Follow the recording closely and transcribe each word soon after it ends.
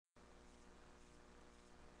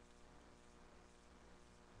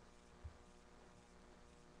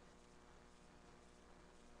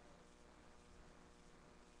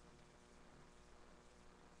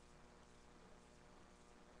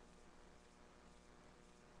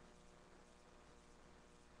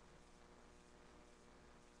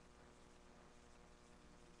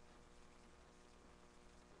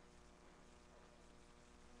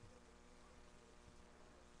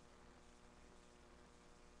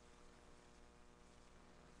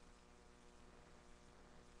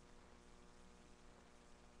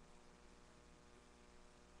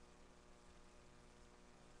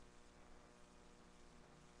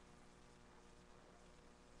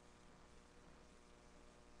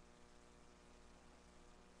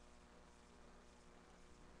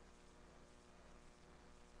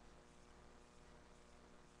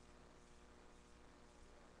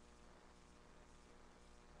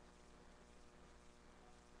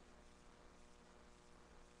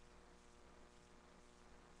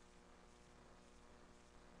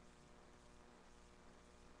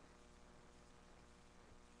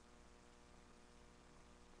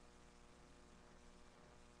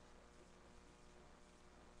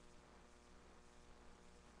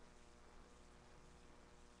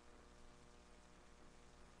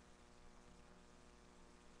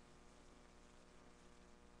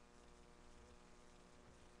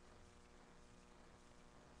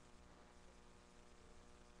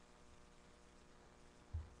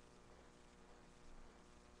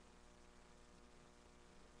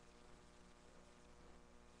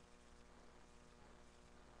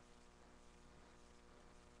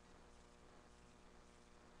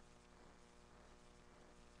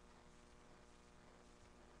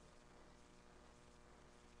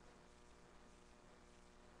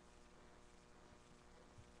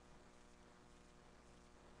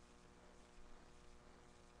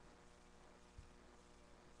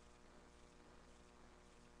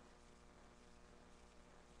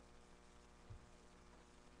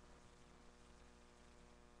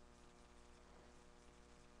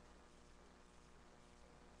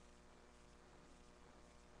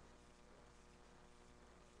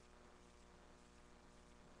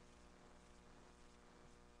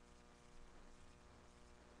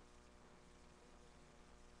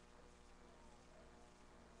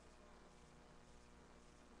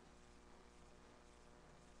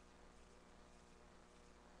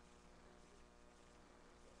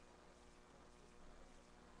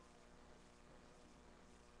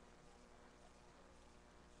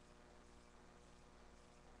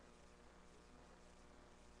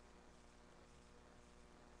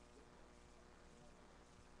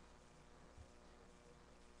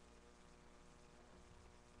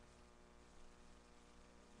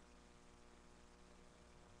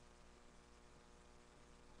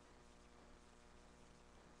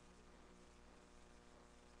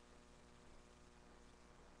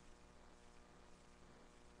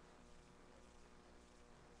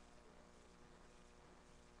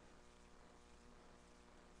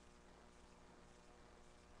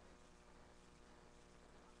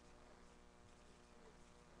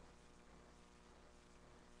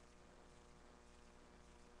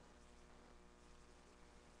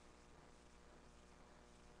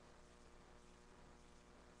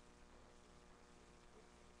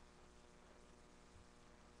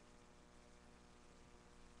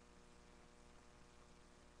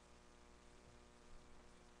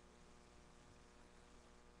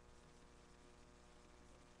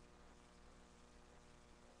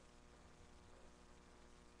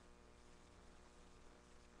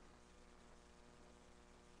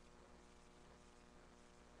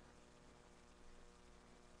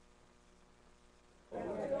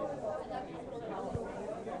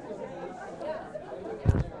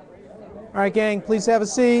All right, gang, please have a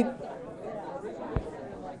seat.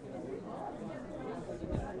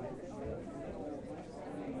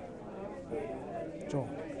 Joel,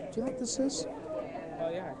 do you know what this is?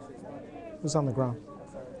 Yeah, actually. It was on the ground.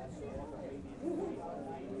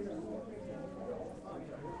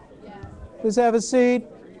 Please have a seat,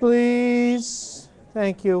 please.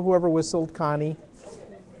 Thank you, whoever whistled, Connie.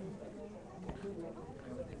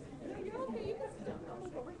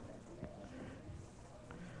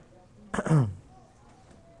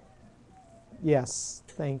 Yes,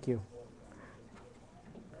 thank you.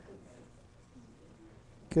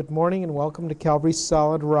 Good morning and welcome to Calvary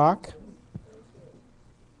Solid Rock.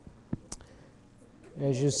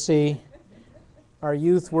 As you see, our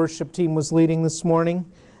youth worship team was leading this morning.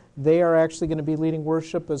 They are actually going to be leading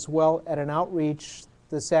worship as well at an outreach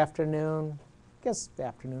this afternoon, I guess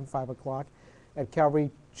afternoon, 5 o'clock, at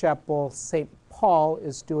Calvary Chapel. St. Paul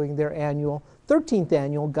is doing their 13th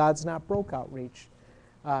annual God's Not Broke outreach.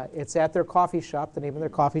 It's at their coffee shop. The name of their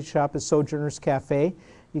coffee shop is Sojourner's Cafe.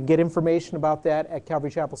 You can get information about that at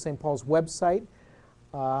Calvary Chapel St. Paul's website,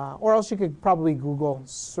 or else you could probably Google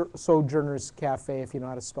Sojourner's Cafe if you know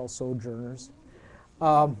how to spell Sojourners.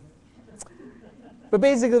 But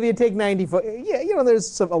basically, if you take 94,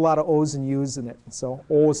 there's a lot of O's and U's in it. So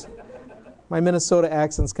O's, my Minnesota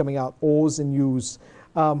accent's coming out, O's and U's.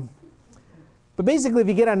 But basically, if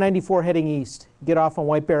you get on 94 heading east, get off on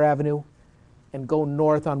White Bear Avenue, and go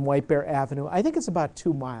north on White Bear Avenue. I think it's about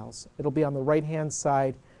 2 miles. It'll be on the right-hand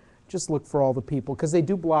side. Just look for all the people, because they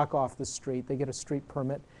do block off the street. They get a street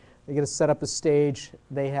permit. They get to set up a stage.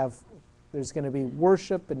 There's going to be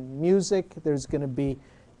worship and music. There's going to be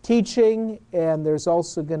teaching, and there's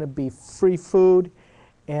also going to be free food.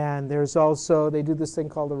 And there's also, they do this thing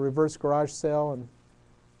called a reverse garage sale,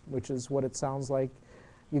 which is what it sounds like.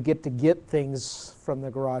 You get to get things from the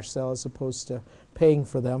garage sale as opposed to paying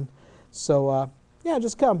for them. So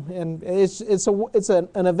just come, and it's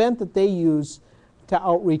an event that they use to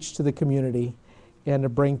outreach to the community and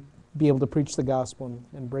to be able to preach the gospel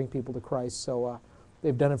and bring people to Christ. So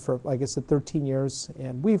they've done it for, like I said, 13 years,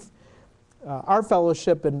 and our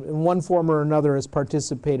fellowship in one form or another has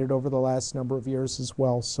participated over the last number of years as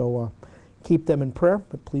well. So keep them in prayer,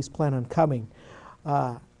 but please plan on coming.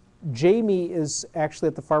 Jamie is actually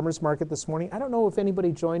at the farmer's market this morning. I don't know if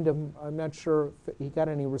anybody joined him. I'm not sure if he got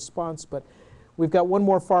any response, but we've got one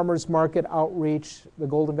more farmer's market outreach, the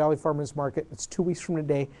Golden Valley Farmer's Market. It's 2 weeks from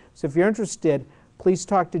today. So if you're interested, please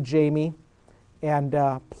talk to Jamie and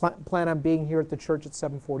plan on being here at the church at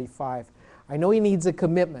 7:45. I know he needs a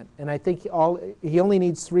commitment, and I think he only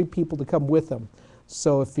needs 3 people to come with him.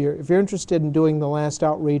 So if you're interested in doing the last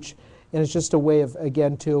outreach, and it's just a way of,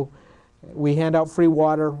 again, we hand out free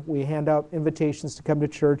water, we hand out invitations to come to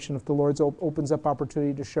church, and if the Lord opens up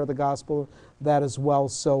opportunity to share the gospel, that as well.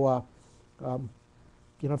 So,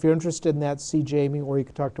 if you're interested in that, see Jamie, or you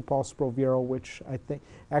can talk to Paul Sproviero, which I think,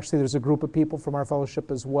 actually there's a group of people from our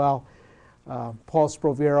fellowship as well. Paul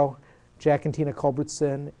Sproviero, Jack and Tina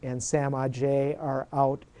Culbertson, and Sam Ajay are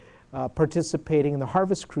out participating in the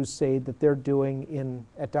Harvest Crusade that they're doing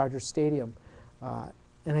at Dodger Stadium.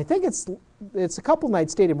 And I think it's a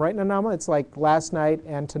couple-night stadium, right, Nanama? It's like last night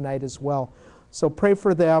and tonight as well. So pray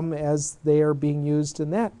for them as they are being used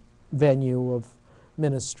in that venue of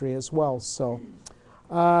ministry as well. So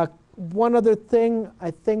one other thing,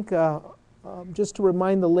 I think, just to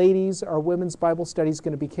remind the ladies, our women's Bible study is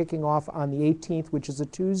going to be kicking off on the 18th, which is a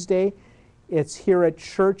Tuesday. It's here at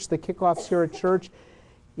church. The kickoff's here at church.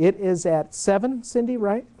 It is at 7, Cindy,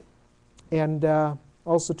 right? And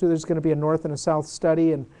also, too, there's going to be a north and a south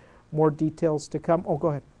study and more details to come. Oh, go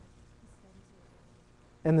ahead.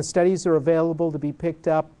 And the studies are available to be picked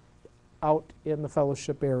up out in the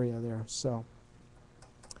fellowship area there. So,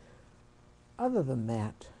 other than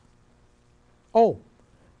that,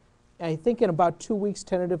 I think in about 2 weeks,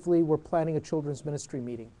 tentatively, we're planning a children's ministry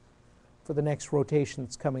meeting for the next rotation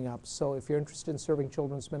that's coming up. So if you're interested in serving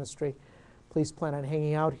children's ministry, please plan on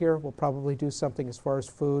hanging out here. We'll probably do something as far as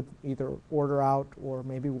food, either order out or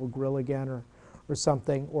maybe we'll grill again or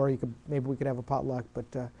something, or maybe we could have a potluck. But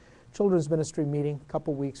children's ministry meeting a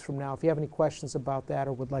couple weeks from now. If you have any questions about that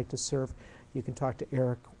or would like to serve, you can talk to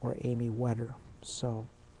Eric or Amy Wetter. So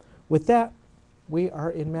with that, we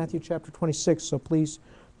are in Matthew chapter 26, so please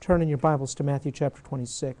turn in your Bibles to Matthew chapter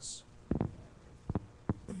 26.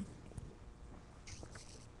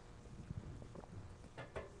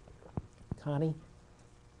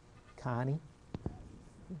 Connie,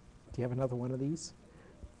 do you have another one of these?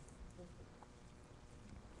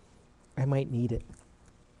 I might need it.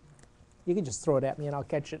 You can just throw it at me and I'll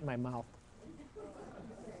catch it in my mouth.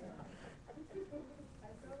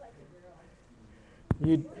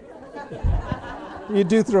 You You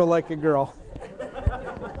do throw like a girl.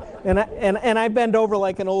 And I bend over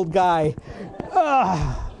like an old guy.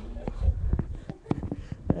 I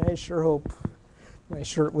sure hope my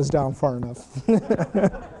shirt was down far enough.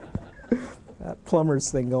 That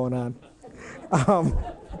plumber's thing going on.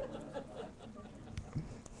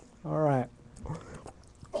 All right.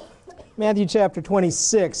 Matthew chapter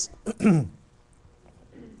 26.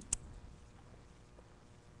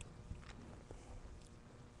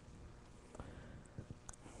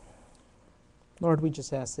 Lord, we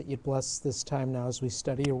just ask that you'd bless this time now as we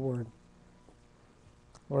study your word.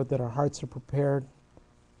 Lord, that our hearts are prepared.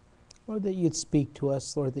 Lord, that you'd speak to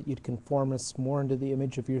us. Lord, that you'd conform us more into the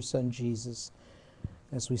image of your Son, Jesus,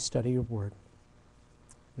 as we study your word.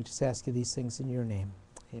 We just ask you these things in your name.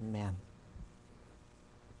 Amen.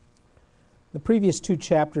 The previous two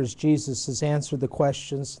chapters, Jesus has answered the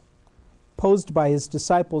questions posed by his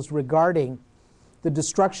disciples regarding the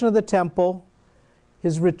destruction of the temple,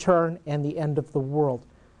 his return, and the end of the world.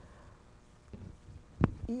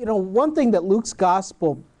 You know, one thing that Luke's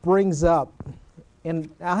gospel brings up, and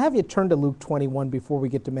I'll have you turn to Luke 21 before we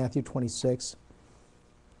get to Matthew 26.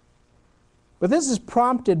 But this is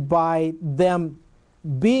prompted by them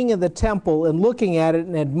being in the temple and looking at it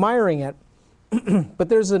and admiring it. But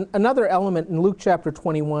there's another element in Luke chapter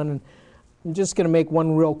 21, and I'm just going to make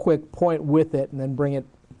one real quick point with it and then bring it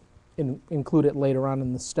include it later on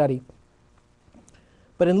in the study.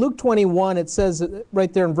 But in Luke 21, it says,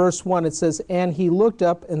 right there in verse 1, it says, "And he looked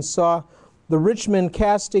up and saw the rich men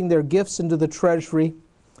casting their gifts into the treasury.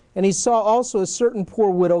 And he saw also a certain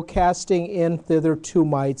poor widow casting in thither 2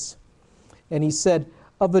 mites. And he said,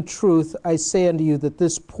 Of a truth, I say unto you that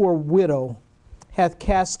this poor widow hath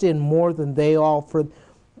cast in more than they all. For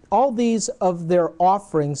all these of their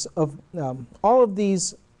offerings, all of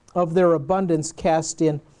these of their abundance cast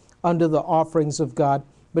in unto the offerings of God.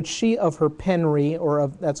 But she of her penury," or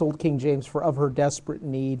of, that's Old King James, for of her desperate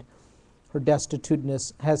need, her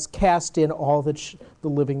destituteness, has cast in all that the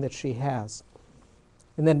living that she has.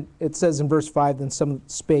 And then it says in verse 5, then some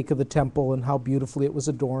spake of the temple and how beautifully it was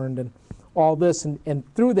adorned and all this. And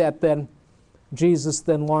through that then, Jesus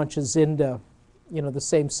then launches into, the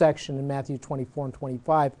same section in Matthew 24 and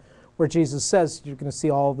 25, where Jesus says you're going to see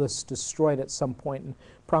all this destroyed at some point, and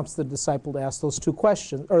prompts the disciple to ask those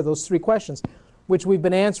 3 questions, which we've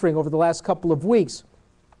been answering over the last couple of weeks.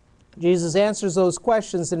 Jesus answers those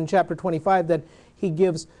questions, and in chapter 25 that he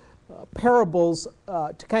gives parables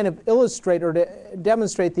to kind of illustrate or to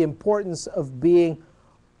demonstrate the importance of being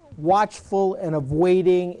watchful and of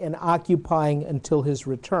waiting and occupying until his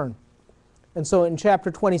return. And so in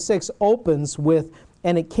chapter 26 opens with,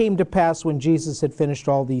 "And it came to pass when Jesus had finished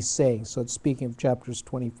all these sayings." So it's speaking of chapters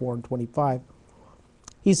 24 and 25.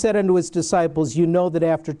 "He said unto his disciples, You know that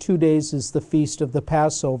after 2 days is the feast of the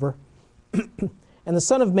Passover, and the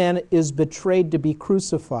Son of Man is betrayed to be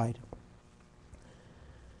crucified.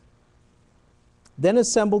 Then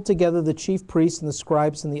assembled together the chief priests and the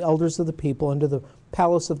scribes and the elders of the people unto the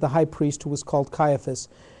palace of the high priest, who was called Caiaphas,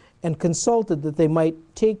 and consulted that they might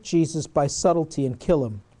take Jesus by subtilty and kill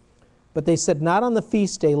him. But they said, Not on the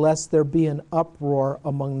feast day, lest there be an uproar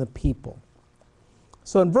among the people."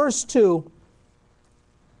 So in verse 2,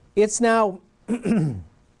 it's now, and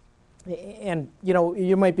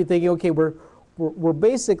you might be thinking, okay, we're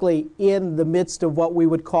basically in the midst of what we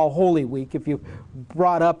would call Holy Week, if you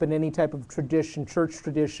brought up in any type of tradition, church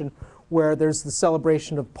tradition, where there's the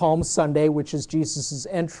celebration of Palm Sunday, which is Jesus'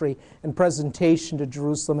 entry and presentation to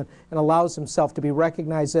Jerusalem, and allows himself to be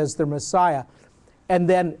recognized as their Messiah. And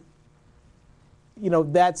then,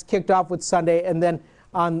 that's kicked off with Sunday, and then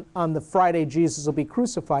on the Friday, Jesus will be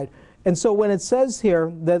crucified. And so when it says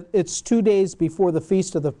here that it's 2 days before the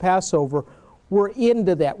feast of the Passover, we're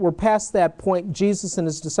into that. We're past that point. Jesus and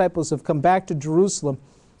his disciples have come back to Jerusalem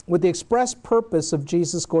with the express purpose of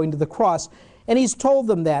Jesus going to the cross. And he's told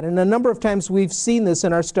them that. And a number of times we've seen this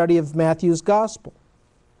in our study of Matthew's gospel.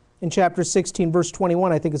 In chapter 16, verse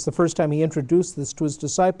 21, I think it's the first time he introduced this to his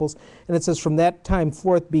disciples. And it says, "From that time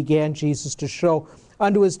forth began Jesus to show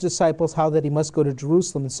unto his disciples how that he must go to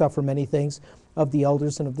Jerusalem and suffer many things of the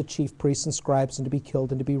elders and of the chief priests and scribes, and to be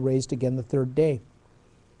killed and to be raised again the 3rd day."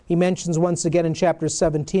 He mentions once again in chapter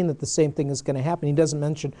 17 that the same thing is going to happen. He doesn't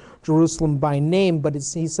mention Jerusalem by name, but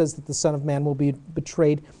he says that the Son of Man will be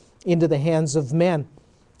betrayed into the hands of men.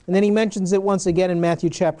 And then he mentions it once again in Matthew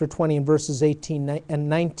chapter 20 and verses 18 and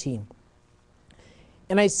 19.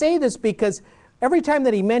 And I say this because every time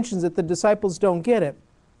that he mentions it, the disciples don't get it.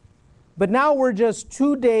 But now we're just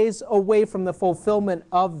 2 days away from the fulfillment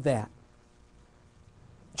of that.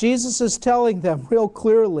 Jesus is telling them real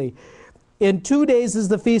clearly, in 2 days is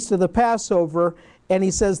the feast of the Passover, And he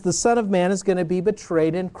says the Son of Man is going to be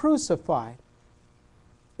betrayed and crucified.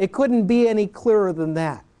 It couldn't be any clearer than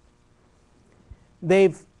that.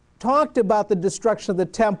 They've talked about the destruction of the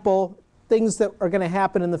temple, things that are going to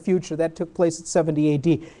happen in the future. That took place at 70 AD.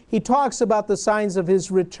 He talks about the signs of his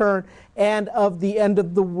return and of the end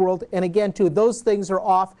of the world. And again, too, those things are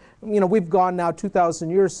off. We've gone now 2,000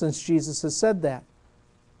 years since Jesus has said that.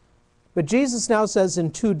 But Jesus now says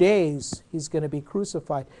in 2 days he's going to be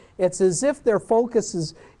crucified. It's as if their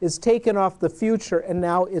focus is taken off the future, and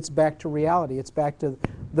now it's back to reality. It's back to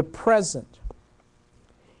the present.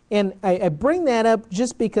 And I bring that up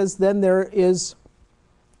just because then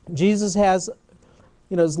Jesus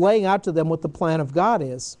is laying out to them what the plan of God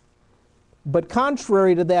is. But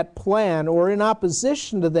contrary to that plan, or in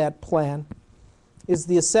opposition to that plan, is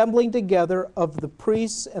the assembling together of the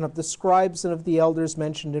priests and of the scribes and of the elders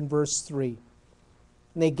mentioned in verse 3.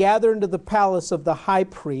 And they gather into the palace of the high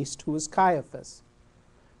priest, who is Caiaphas.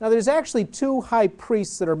 Now there's actually 2 high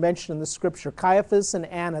priests that are mentioned in the scripture, Caiaphas and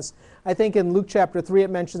Annas. I think in Luke chapter 3 it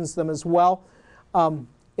mentions them as well.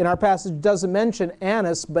 In our passage it doesn't mention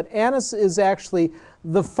Annas, but Annas is actually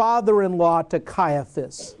the father-in-law to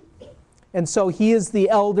Caiaphas. And so he is the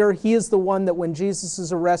elder. He is the one that when Jesus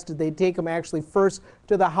is arrested, they take him actually first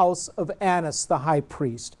to the house of Annas, the high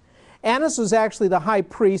priest. Annas was actually the high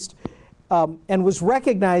priest and was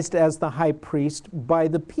recognized as the high priest by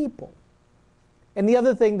the people. And the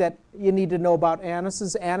other thing that you need to know about Annas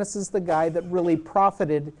is the guy that really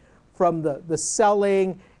profited from the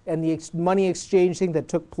selling and the money exchanging that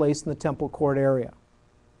took place in the temple court area.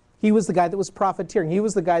 He was the guy that was profiteering. He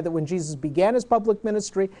was the guy that when Jesus began his public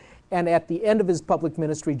ministry and at the end of his public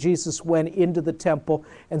ministry, Jesus went into the temple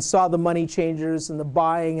and saw the money changers and the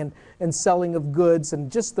buying and selling of goods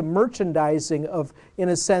and just the merchandising of, in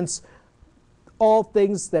a sense, all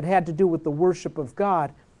things that had to do with the worship of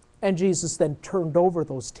God. And Jesus then turned over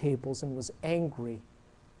those tables and was angry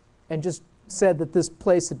and just said that this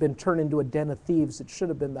place had been turned into a den of thieves. It should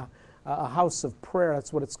have been a house of prayer.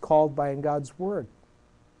 That's what it's called by in God's word.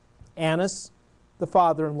 Annas, the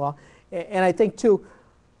father-in-law. And I think, too,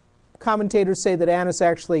 commentators say that Annas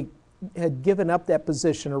actually had given up that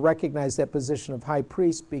position or recognized that position of high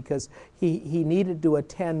priest because he needed to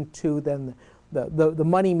attend to then the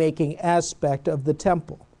money-making aspect of the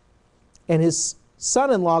temple. And his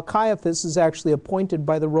son-in-law, Caiaphas, is actually appointed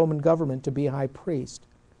by the Roman government to be high priest.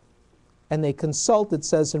 And they consult, it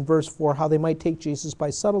says in verse 4, how they might take Jesus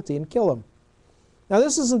by subtlety and kill him. Now,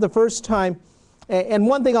 this isn't the first time. And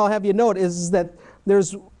one thing I'll have you note is that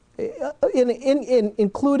there's,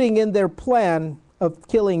 including in their plan of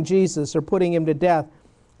killing Jesus or putting him to death,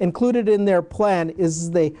 included in their plan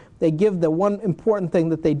is they give the one important thing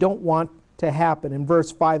that they don't want to happen. In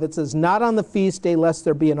verse 5 it says, not on the feast day lest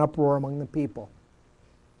there be an uproar among the people.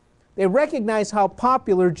 They recognize how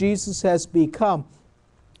popular Jesus has become.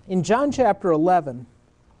 In John chapter 11,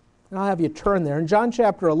 and I'll have you turn there, in John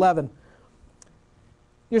chapter 11,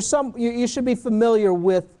 you should be familiar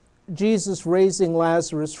with Jesus raising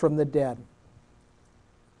Lazarus from the dead.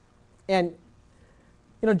 And,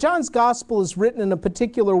 John's gospel is written in a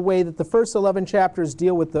particular way that the first 11 chapters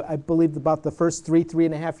deal with, I believe, about the first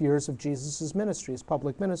 3.5 years of Jesus' ministry, his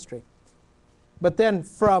public ministry. But then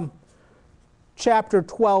from chapter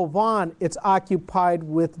 12 on, it's occupied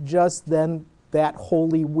with just then that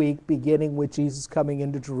Holy Week, beginning with Jesus coming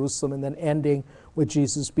into Jerusalem and then ending with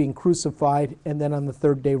Jesus being crucified and then on the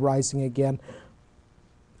third day rising again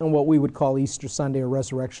on what we would call Easter Sunday or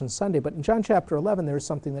Resurrection Sunday. But in John chapter 11, there is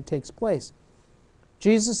something that takes place.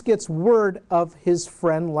 Jesus gets word of his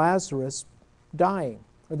friend Lazarus dying,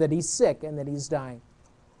 or that he's sick and that he's dying.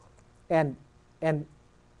 And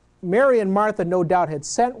Mary and Martha no doubt had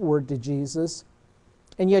sent word to Jesus,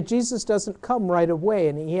 and yet Jesus doesn't come right away,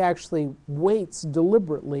 and he actually waits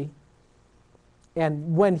deliberately.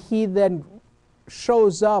 And when he then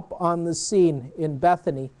shows up on the scene in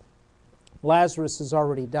Bethany, Lazarus has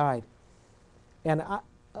already died.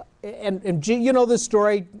 And you know the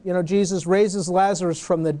story, Jesus raises Lazarus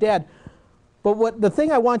from the dead. But the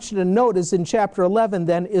thing I want you to note is in chapter 11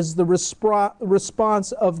 then is the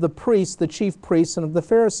response of the priests, the chief priests, and of the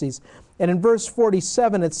Pharisees. And in verse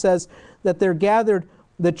 47 it says that they're gathered,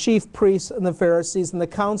 the chief priests and the Pharisees and the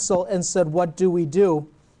council, and said, what do we do?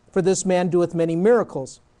 For this man doeth many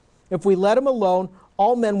miracles. If we let him alone,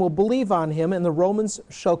 all men will believe on him, and the Romans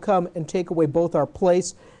shall come and take away both our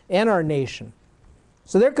place and our nation.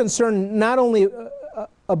 So they're concerned not only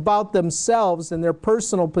about themselves and their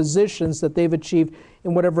personal positions that they've achieved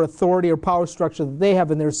in whatever authority or power structure that they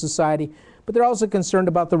have in their society, but they're also concerned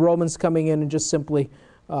about the Romans coming in and just simply,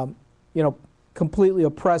 completely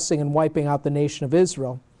oppressing and wiping out the nation of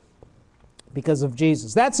Israel. because of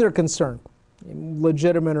Jesus. That's their concern.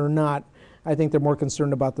 Legitimate or not, I think they're more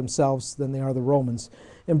concerned about themselves than they are the Romans.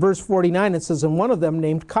 In verse 49 it says, "And one of them,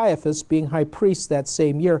 named Caiaphas, being high priest that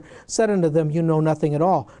same year, said unto them, You know nothing at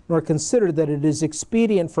all, nor consider that it is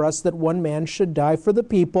expedient for us that one man should die for the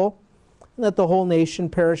people, and that the whole nation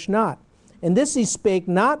perish not. And this he spake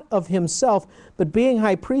not of himself, but being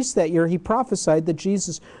high priest that year, he prophesied that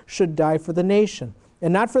Jesus should die for the nation,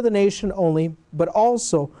 and not for the nation only, but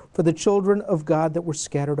also for the children of God that were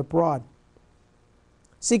scattered abroad."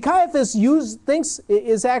 See, Caiaphas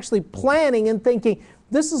is actually planning and thinking,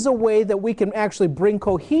 this is a way that we can actually bring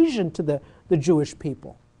cohesion to the Jewish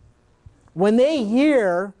people. When they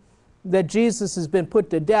hear that Jesus has been put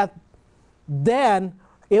to death, then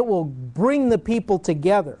it will bring the people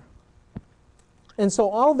together. And so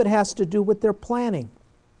all of it has to do with their planning.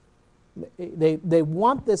 They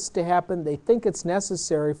want this to happen. They think it's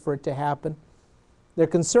necessary for it to happen. They're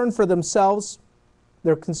concerned for themselves.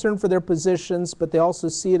 They're concerned for their positions, but they also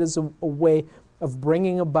see it as a way of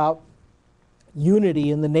bringing about unity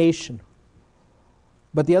in the nation.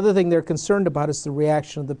 But the other thing they're concerned about is the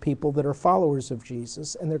reaction of the people that are followers of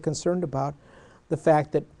Jesus, and they're concerned about the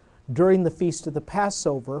fact that during the feast of the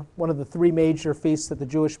Passover, one of the three major feasts that the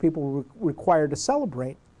Jewish people were required to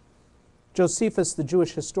celebrate, Josephus, the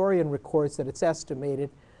Jewish historian, records that it's estimated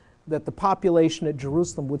that the population at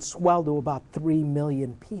Jerusalem would swell to about 3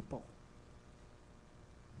 million people.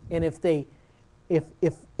 And if the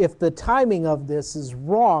timing of this is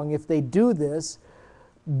wrong, if they do this,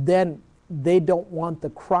 then they don't want the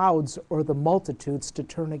crowds or the multitudes to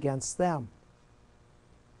turn against them.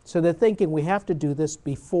 So they're thinking we have to do this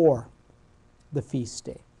before the feast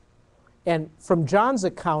day. And from John's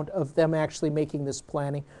account of them actually making this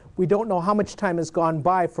planning, we don't know how much time has gone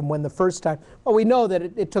by from when the first time. Well, we know that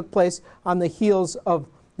it took place on the heels of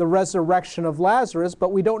the resurrection of Lazarus,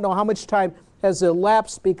 but we don't know how much time has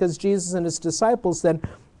elapsed because Jesus and his disciples then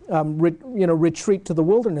retreat to the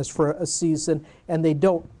wilderness for a season, and they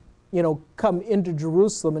don't come into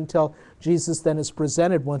Jerusalem until Jesus then is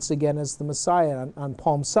presented once again as the Messiah on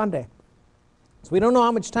Palm Sunday. So we don't know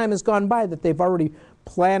how much time has gone by that they've already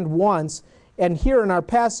planned once. And here in our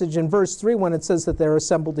passage in verse 3, when it says that they're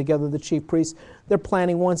assembled together, the chief priests, they're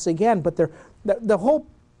planning once again. But the whole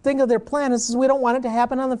thing of their plan is we don't want it to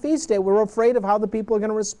happen on the feast day. We're afraid of how the people are going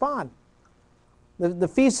to respond. The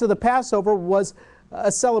feast of the Passover was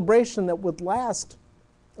a celebration that would last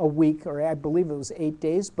a week, or I believe it was 8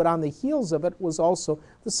 days, but on the heels of it was also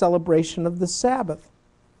the celebration of the Sabbath.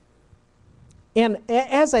 And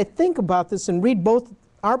as I think about this and read both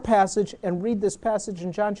our passage and read this passage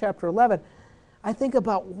in John chapter 11, I think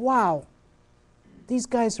about, wow, these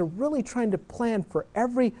guys are really trying to plan for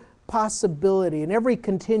every possibility and every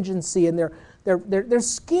contingency, and they're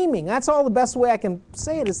scheming. That's all the best way I can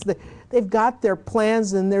say it, is that they've got their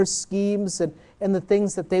plans and their schemes and the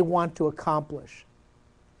things that they want to accomplish.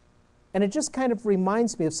 And it just kind of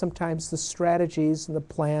reminds me of sometimes the strategies and the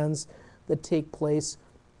plans that take place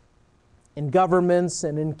in governments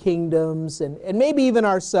and in kingdoms and maybe even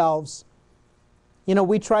ourselves.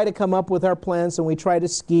 We try to come up with our plans and we try to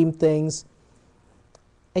scheme things,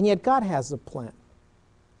 and yet God has a plan.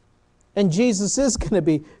 And Jesus is going to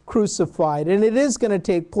be crucified, and it is going to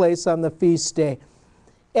take place on the feast day.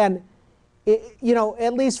 And,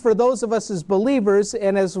 at least for those of us as believers,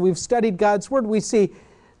 and as we've studied God's Word, we see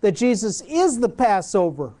that Jesus is the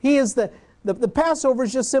Passover. He is the Passover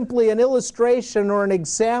is just simply an illustration or an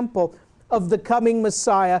example of the coming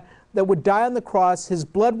Messiah that would die on the cross. His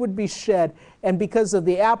blood would be shed, and because of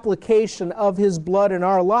the application of his blood in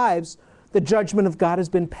our lives, the judgment of God has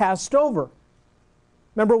been passed over.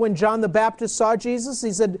 Remember when John the Baptist saw Jesus?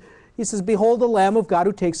 He says, "Behold the Lamb of God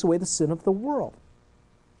who takes away the sin of the world."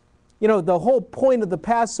 The whole point of the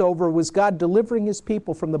Passover was God delivering his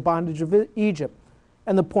people from the bondage of Egypt.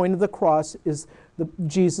 And the point of the cross is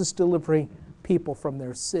Jesus delivering people from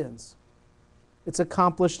their sins. It's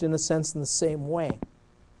accomplished, in a sense, in the same way.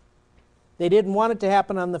 They didn't want it to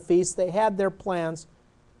happen on the feast. They had their plans,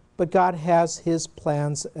 but God has his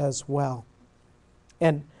plans as well.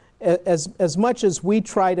 And as much as we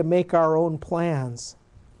try to make our own plans,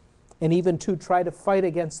 and even to try to fight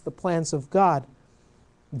against the plans of God,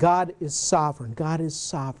 God is sovereign. God is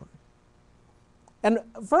sovereign. And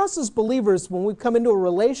for us as believers, when we come into a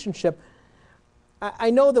relationship,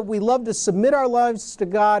 I know that we love to submit our lives to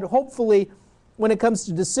God. Hopefully, when it comes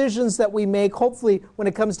to decisions that we make, hopefully when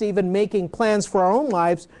it comes to even making plans for our own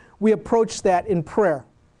lives, we approach that in prayer.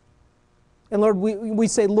 And Lord, we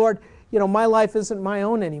say, Lord, my life isn't my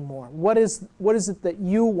own anymore. What is it that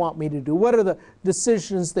you want me to do? What are the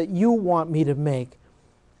decisions that you want me to make?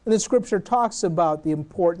 And the scripture talks about the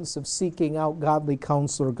importance of seeking out godly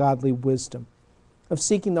counsel or godly wisdom, of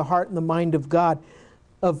seeking the heart and the mind of God,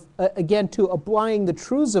 of, again, to applying the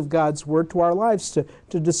truths of God's word to our lives,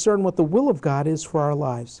 to discern what the will of God is for our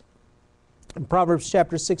lives. In Proverbs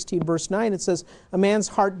chapter 16, verse 9, it says, "A man's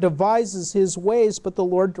heart devises his ways, but the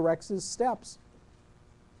Lord directs his steps."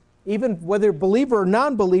 Even whether believer or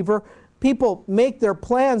non-believer, people make their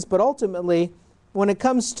plans, but ultimately, when it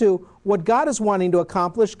comes to what God is wanting to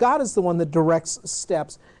accomplish, God is the one that directs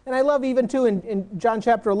steps. And I love even too in John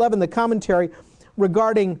chapter 11, the commentary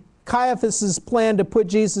regarding Caiaphas' plan to put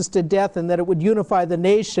Jesus to death and that it would unify the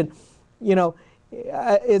nation. You know,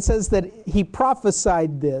 it says that he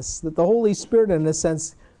prophesied this, that the Holy Spirit, in a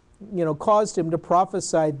sense, you know, caused him to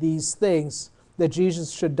prophesy these things, that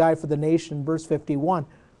Jesus should die for the nation, verse 51.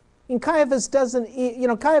 And Caiaphas doesn't, you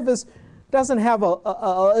know, Caiaphas doesn't have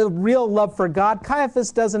a real love for God.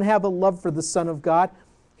 Caiaphas doesn't have a love for the Son of God.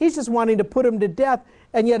 He's just wanting to put him to death.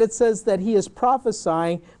 And yet it says that he is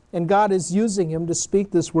prophesying and God is using him to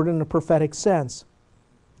speak this word in a prophetic sense.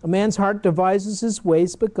 A man's heart devises his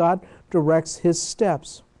ways, but God directs his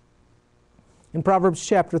steps. In Proverbs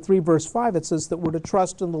chapter 3, verse 5, it says that we're to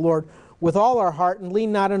trust in the Lord with all our heart and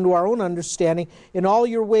lean not unto our own understanding. In all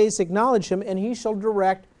your ways acknowledge him, and he shall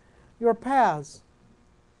direct your paths.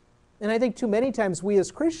 And I think too many times we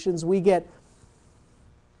as Christians, we get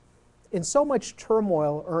in so much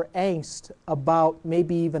turmoil or angst about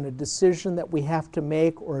maybe even a decision that we have to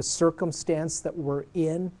make or a circumstance that we're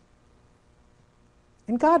in.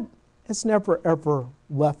 And God has never, ever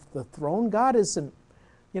left the throne. God isn't,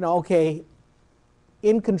 you know, okay,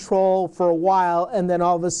 in control for a while, and then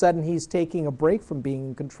all of a sudden he's taking a break from being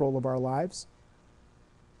in control of our lives.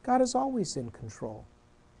 God is always in control.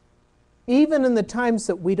 Even in the times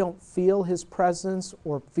that we don't feel his presence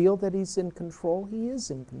or feel that he's in control, he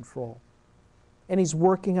is in control. And he's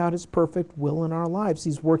working out his perfect will in our lives.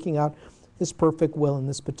 He's working out his perfect will in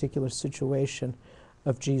this particular situation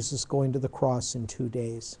of Jesus going to the cross in 2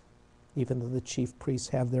 days, even though the chief priests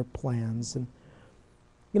have their plans. And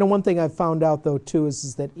you know, one thing I've found out, though, too,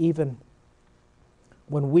 is that even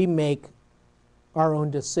when we make our own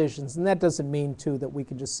decisions, and that doesn't mean, too, that we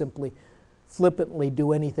can just simply flippantly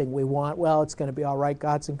do anything we want. Well, it's going to be all right.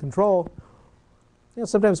 God's in control. You know,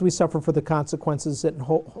 sometimes we suffer for the consequences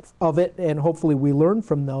of it, and hopefully we learn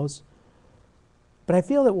from those. But I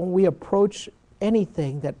feel that when we approach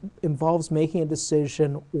anything that involves making a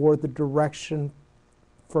decision or the direction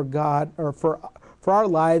for God or for our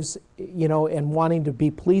lives, you know, and wanting to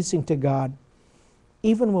be pleasing to God,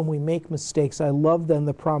 even when we make mistakes, I love then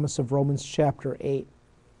the promise of Romans chapter 8,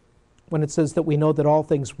 when it says that we know that all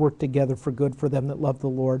things work together for good for them that love the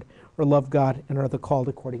Lord or love God and are the called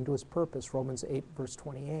according to his purpose. Romans 8, verse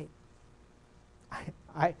 28.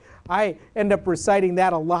 I end up reciting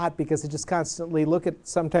that a lot because I just constantly look at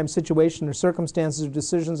sometimes situations or circumstances or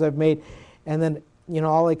decisions I've made, and then, you know,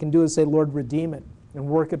 all I can do is say, Lord, redeem it and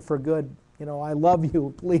work it for good. You know, I love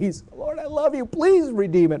you, please. Lord, I love you. Please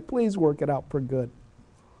redeem it. Please work it out for good.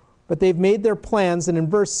 But they've made their plans, and in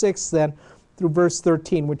verse 6 then, through verse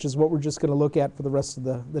 13, which is what we're just going to look at for the rest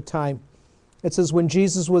of the time. It says, when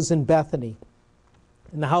Jesus was in Bethany,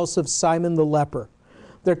 in the house of Simon the leper,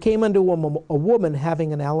 there came unto him a woman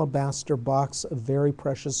having an alabaster box of very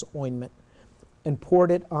precious ointment, and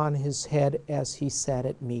poured it on his head as he sat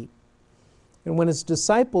at meat. And when his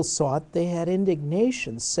disciples saw it, they had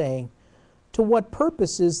indignation, saying, to what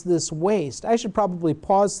purpose is this waste? I should probably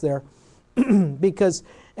pause there, because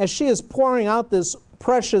as she is pouring out this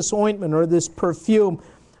precious ointment or this perfume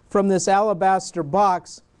from this alabaster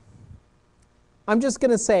box, I'm just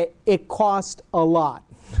going to say it cost a lot.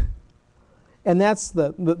 And that's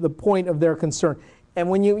the point of their concern. And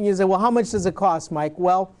when you say, well, how much does it cost, Mike?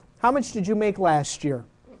 Well, how much did you make last year?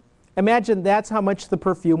 Imagine that's how much the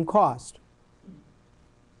perfume cost.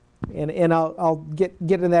 And I'll get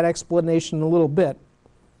into that explanation in a little bit.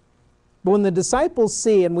 But when the disciples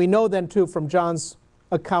see, and we know then too from John's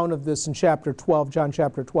account of this in chapter 12, John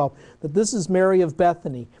chapter 12, that this is Mary of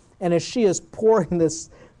Bethany. And as she is pouring this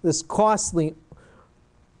costly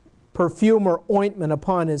perfume or ointment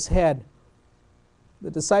upon his head,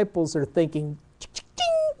 the disciples are thinking,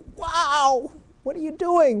 wow, what are you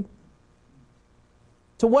doing?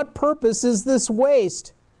 To what purpose is this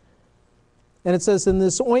waste? And it says, and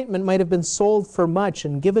this ointment might have been sold for much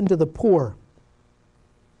and given to the poor.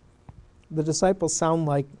 The disciples sound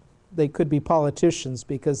like they could be politicians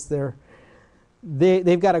because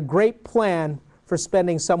they've got a great plan for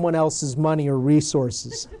spending someone else's money or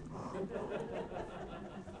resources.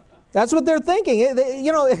 That's what they're thinking.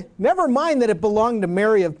 Never mind that it belonged to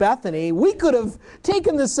Mary of Bethany. We could have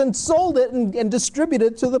taken this and sold it and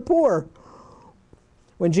distributed it to the poor.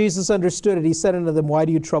 When Jesus understood it, he said unto them, Why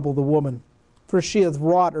do you trouble the woman? For she hath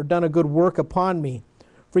wrought or done a good work upon me.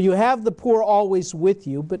 For you have the poor always with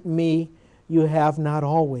you, but me you have not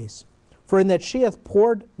always. For in that she hath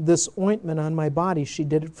poured this ointment on my body, she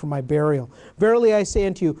did it for my burial. Verily I say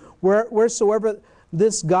unto you, wheresoever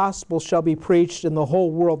this gospel shall be preached in the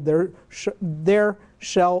whole world, there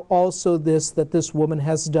shall also this that this woman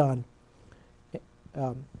has done.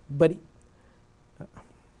 But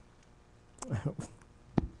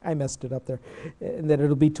I messed it up there. And that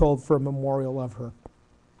it'll be told for a memorial of her.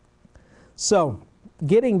 So,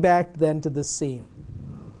 getting back then to the scene.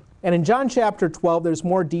 And in John chapter 12, there's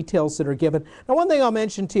more details that are given. Now, one thing I'll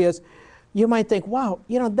mention to you is, you might think, wow,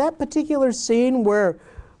 that particular scene where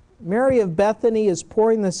Mary of Bethany is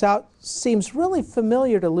pouring this out seems really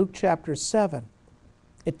familiar to Luke chapter 7.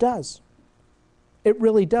 It does. It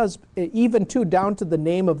really does. Even down to the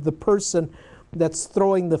name of the person that's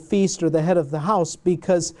throwing the feast or the head of the house,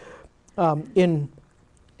 because in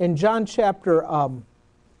John chapter,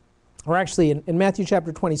 or actually in Matthew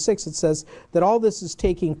chapter 26, it says that all this is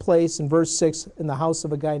taking place in verse 6 in the house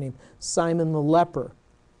of a guy named Simon the leper.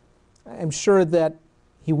 I'm sure that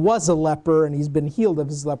he was a leper and he's been healed of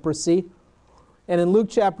his leprosy. And in Luke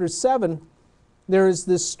chapter 7, there is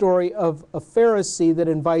this story of a Pharisee that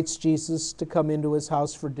invites Jesus to come into his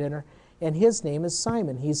house for dinner, and his name is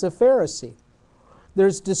Simon. He's a Pharisee.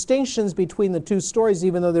 There's distinctions between the two stories,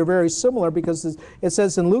 even though they're very similar, because it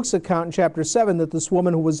says in Luke's account in chapter 7 that this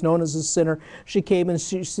woman who was known as a sinner, she came and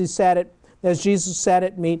she sat as Jesus sat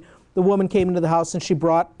at meat, the woman came into the house and she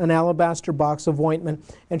brought an alabaster box of ointment,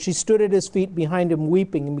 and she stood at his feet behind him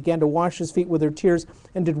weeping, and began to wash his feet with her tears,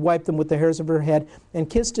 and did wipe them with the hairs of her head, and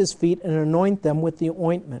kissed his feet and anoint them with the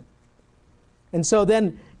ointment. And so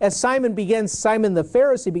then, as Simon the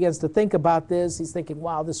Pharisee begins to think about this, he's thinking,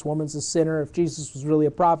 wow, this woman's a sinner. If Jesus was really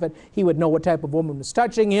a prophet, he would know what type of woman was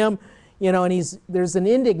touching him. And there's an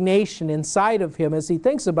indignation inside of him as he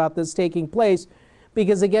thinks about this taking place,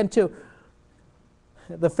 because again, too,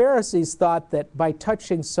 the Pharisees thought that by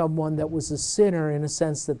touching someone that was a sinner, in a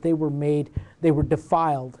sense that they were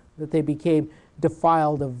defiled, that they became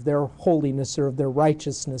defiled of their holiness or of their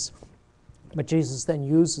righteousness. But Jesus then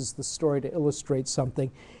uses the story to illustrate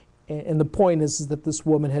something. And the point is that this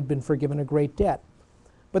woman had been forgiven a great debt.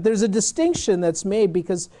 But there's a distinction that's made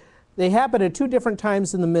because they happen at two different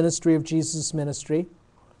times in the ministry of Jesus' ministry.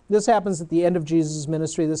 This happens at the end of Jesus'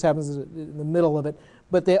 ministry. This happens in the middle of it.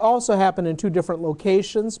 But they also happen in two different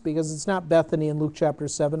locations, because it's not Bethany in Luke chapter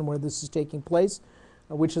 7 where this is taking place,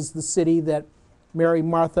 which is the city that Mary,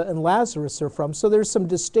 Martha, and Lazarus are from. So there's some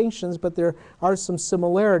distinctions, but there are some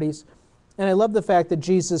similarities. And I love the fact that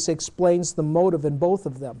Jesus explains the motive in both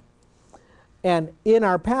of them. And in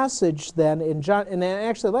our passage then, in John, and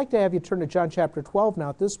actually I'd like to have you turn to John chapter 12 now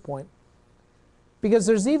at this point, because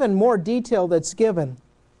there's even more detail that's given.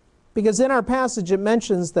 Because in our passage it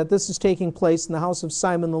mentions that this is taking place in the house of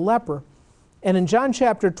Simon the leper. And in John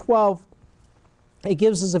chapter 12, it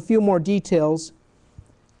gives us a few more details.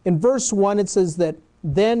 In verse 1 it says that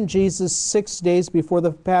then Jesus 6 days before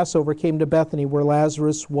the Passover came to Bethany, where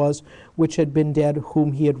Lazarus was, which had been dead,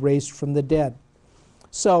 whom he had raised from the dead.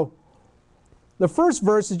 So the first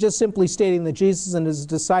verse is just simply stating that Jesus and his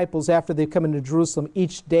disciples, after they come into Jerusalem,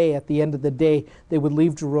 each day at the end of the day, they would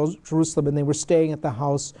leave Jerusalem, and they were staying at the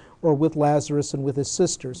house or with Lazarus and with his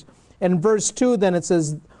sisters. And in verse 2 then it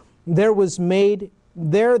says, there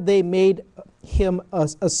they made him a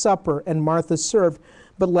supper, and Martha served,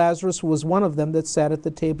 but Lazarus was one of them that sat at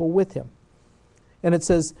the table with him. And it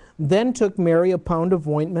says, then took Mary a pound of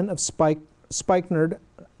ointment of spikenard,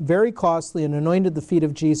 very costly, and anointed the feet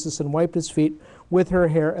of Jesus, and wiped his feet with her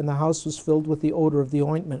hair, and the house was filled with the odor of the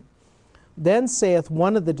ointment. Then saith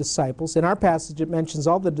one of the disciples, in our passage it mentions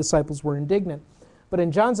all the disciples were indignant, but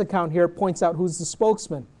in John's account here it points out who's the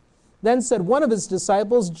spokesman. Then said one of his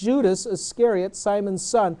disciples, Judas Iscariot, Simon's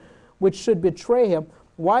son, which should betray him,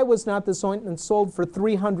 why was not this ointment sold for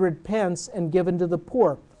 300 pence and given to the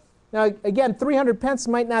poor? Now again, 300 pence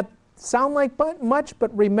might not sound like much,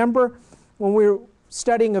 but remember when we were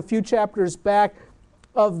studying a few chapters back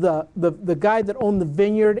of the guy that owned the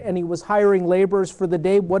vineyard, and he was hiring laborers for the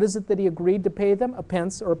day, what is it that he agreed to pay them? A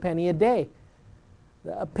pence or a penny a day.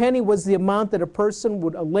 A penny was the amount that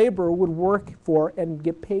a laborer would work for and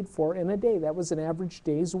get paid for in a day. That was an average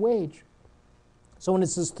day's wage. So when it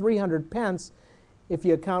says 300 pence, if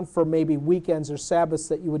you account for maybe weekends or Sabbaths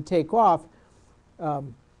that you would take off,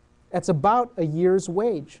 that's about a year's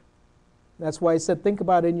wage. That's why I said, think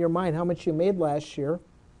about it in your mind how much you made last year.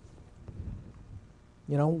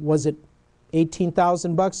 Was it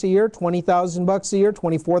 $18,000 a year, $20,000 a year,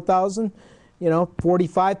 $24,000,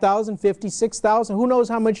 45,000, 56,000? Who knows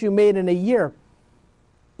how much you made in a year?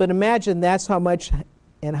 But imagine that's how much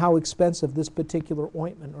and how expensive this particular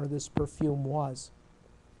ointment or this perfume was.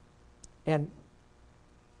 And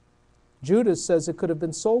Judas says it could have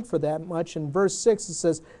been sold for that much. In verse 6 it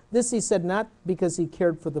says, this he said not because he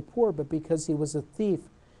cared for the poor, but because he was a thief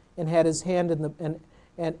and had his hand in the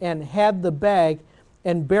and had the bag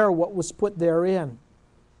and bare what was put therein.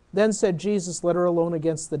 Then said Jesus, let her alone.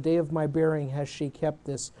 Against the day of my burying has she kept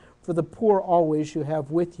this. For the poor always you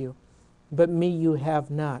have with you, but me you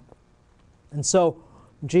have not. And so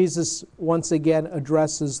Jesus once again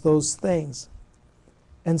addresses those things.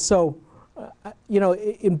 And so,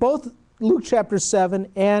 in both Luke chapter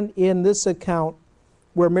 7 and in this account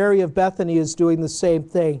where Mary of Bethany is doing the same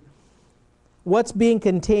thing, what's being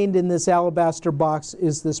contained in this alabaster box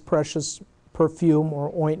is this precious perfume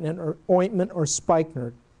or ointment or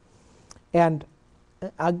spikenard. And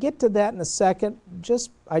I'll get to that in a second.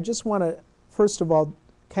 I just want to, first of all,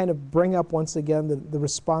 kind of bring up once again the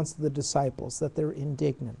response of the disciples, that they're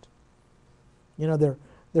indignant.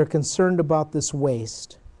 They're concerned about this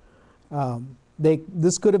waste.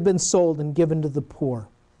 This could have been sold and given to the poor.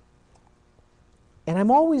 And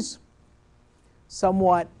I'm always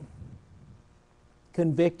somewhat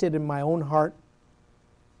convicted in my own heart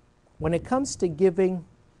when it comes to giving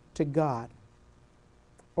to God,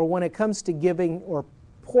 or when it comes to giving or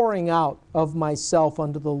pouring out of myself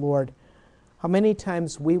unto the Lord, how many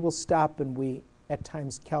times we will stop and we at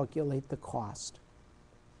times calculate the cost.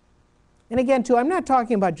 And again, too, I'm not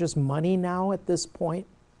talking about just money now at this point.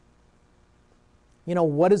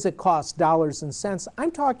 What does it cost, dollars and cents?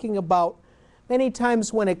 I'm talking about many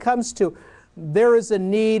times when it comes to there is a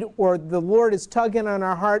need or the Lord is tugging on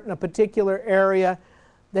our heart in a particular area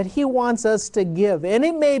that He wants us to give. And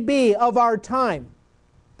it may be of our time.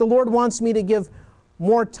 The Lord wants me to give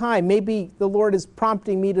more time. Maybe the Lord is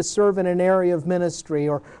prompting me to serve in an area of ministry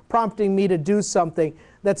or prompting me to do something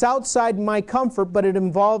that's outside my comfort, but it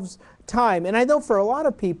involves time. And I know for a lot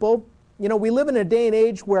of people, we live in a day and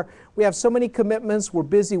age where we have so many commitments. We're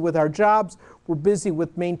busy with our jobs. We're busy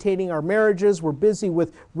with maintaining our marriages. We're busy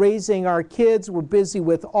with raising our kids. We're busy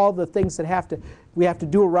with all the things that we have to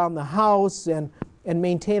do around the house and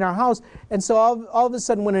maintain our house. And so all of a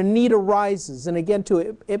sudden when a need arises, and again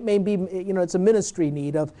too, it may be, it's a ministry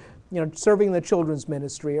need of, serving the children's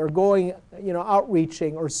ministry or going,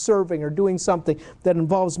 outreaching or serving or doing something that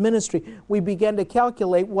involves ministry, we begin to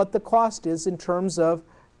calculate what the cost is in terms of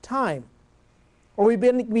time. Or we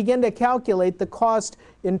begin to calculate the cost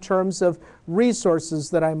in terms of resources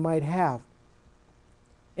that I might have.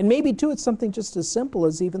 And maybe too, it's something just as simple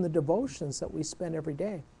as even the devotions that we spend every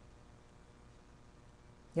day.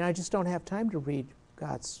 I just don't have time to read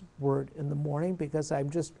God's Word in the morning because I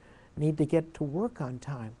just need to get to work on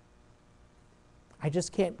time. I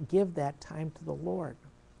just can't give that time to the Lord.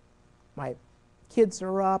 My kids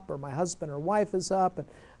are up, or my husband or wife is up, and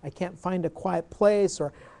I can't find a quiet place,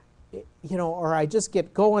 or I just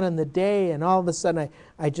get going in the day, and all of a sudden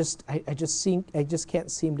I just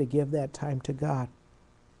can't seem to give that time to God.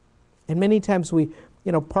 And many times we,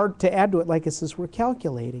 to add to it, like it says, we're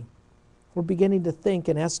calculating. We're beginning to think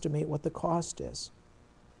and estimate what the cost is.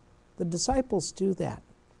 The disciples do that.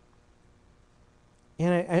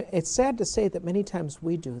 And it's sad to say that many times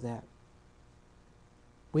we do that.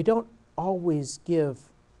 We don't always give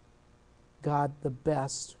God the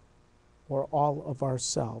best or all of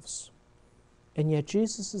ourselves. And yet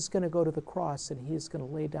Jesus is going to go to the cross and He's going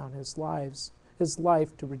to lay down His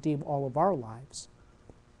life to redeem all of our lives.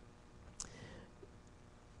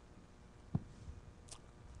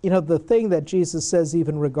 The thing that Jesus says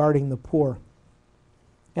even regarding the poor,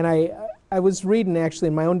 and I was reading actually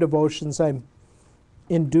in my own devotions, I'm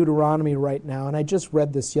in Deuteronomy right now, and I just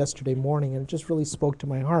read this yesterday morning, and it just really spoke to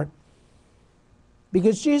my heart.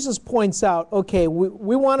 Because Jesus points out, okay,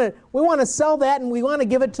 we want to sell that and we want to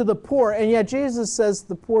give it to the poor, and yet Jesus says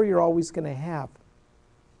the poor you're always going to have.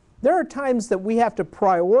 There are times that we have to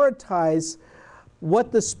prioritize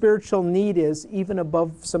what the spiritual need is, even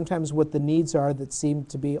above sometimes what the needs are that seem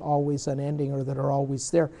to be always unending or that are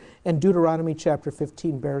always there. And Deuteronomy chapter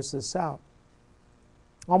 15 bears this out.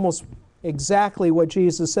 Almost exactly what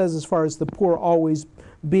Jesus says as far as the poor always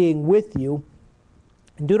being with you.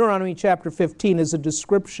 And Deuteronomy chapter 15 is a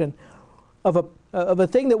description of a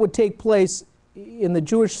thing that would take place in the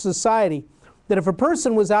Jewish society, that if a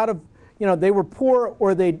person was out of, they were poor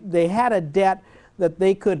or they had a debt, that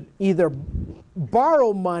they could either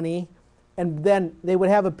borrow money and then they would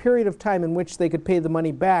have a period of time in which they could pay the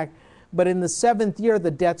money back, but in the 7th year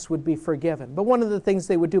the debts would be forgiven. But one of the things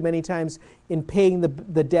they would do many times in paying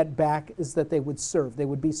the debt back is that they would serve. They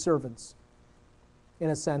would be servants, in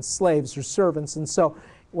a sense, slaves or servants. And so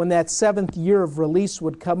when that 7th year of release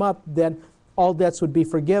would come up, then all debts would be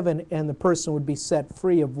forgiven and the person would be set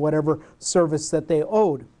free of whatever service that they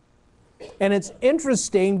owed. And it's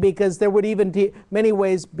interesting because there would even many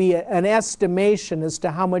ways be an estimation as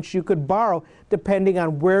to how much you could borrow depending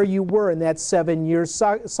on where you were in that 7-year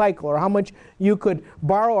cycle, or how much you could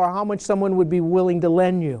borrow or how much someone would be willing to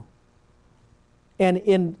lend you. And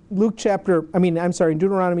in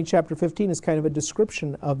Deuteronomy chapter 15 is kind of a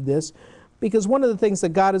description of this, because one of the things that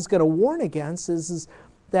God is going to warn against is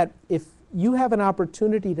that if you have an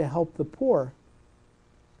opportunity to help the poor,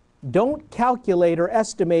 don't calculate or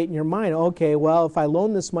estimate in your mind, okay, well, if I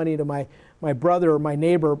loan this money to my brother or my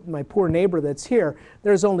neighbor, my poor neighbor that's here,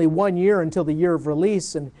 there's only 1 year until the year of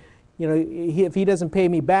release, and if he doesn't pay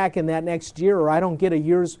me back in that next year, or I don't get a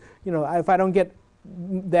year's, if I don't get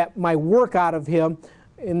my work out of him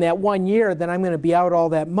in that 1 year, then I'm going to be out all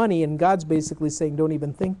that money. And God's basically saying, don't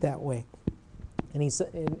even think that way. And this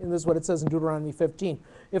is what it says in Deuteronomy 15.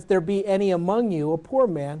 If there be any among you, a poor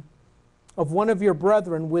man, of one of your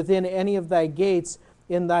brethren within any of thy gates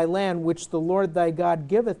in thy land, which the Lord thy God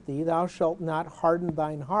giveth thee, thou shalt not harden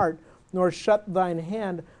thine heart, nor shut thine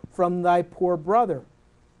hand from thy poor brother.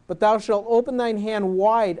 But thou shalt open thine hand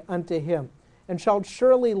wide unto him, and shalt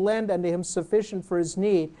surely lend unto him sufficient for his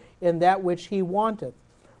need in that which he wanteth.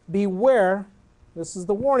 Beware, this is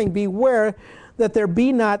the warning, beware that there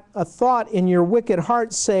be not a thought in your wicked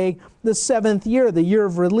heart, saying, the 7th year, the year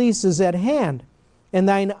of release, is at hand, and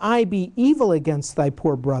thine eye be evil against thy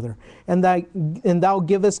poor brother, and thou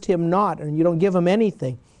givest him naught, and you don't give him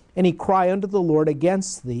anything, and he cry unto the Lord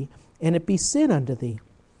against thee, and it be sin unto thee.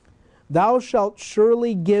 Thou shalt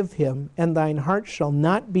surely give him, and thine heart shall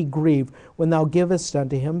not be grieved when thou givest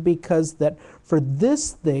unto him, because that for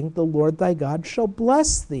this thing the Lord thy God shall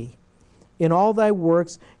bless thee in all thy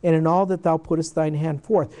works and in all that thou puttest thine hand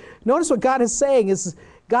forth. Notice what God is saying is,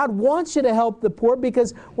 God wants you to help the poor,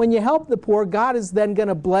 because when you help the poor, God is then going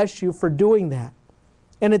to bless you for doing that.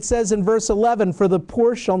 And it says in verse 11, for the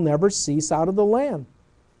poor shall never cease out of the land.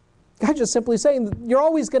 God's just simply saying you're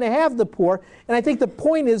always going to have the poor. And I think the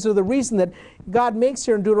point is, or the reason that God makes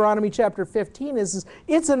here in Deuteronomy chapter 15 is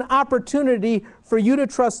it's an opportunity for you to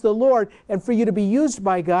trust the Lord and for you to be used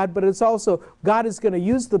by God, but it's also God is going to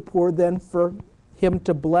use the poor then for him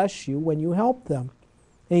to bless you when you help them.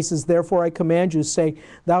 And he says, therefore I command you, say,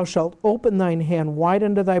 thou shalt open thine hand wide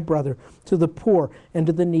unto thy brother, to the poor and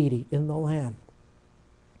to the needy in the land.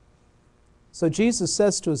 So Jesus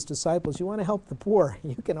says to his disciples, you want to help the poor,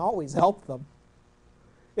 you can always help them.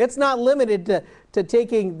 It's not limited to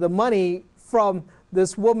taking the money from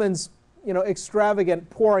this woman's extravagant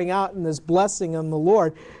pouring out and this blessing on the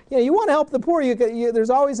Lord. You want to help the poor, there's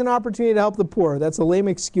always an opportunity to help the poor. That's a lame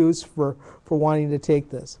excuse for wanting to take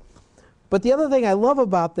this. But the other thing I love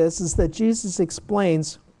about this is that Jesus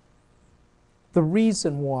explains the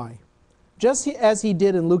reason why. Just as he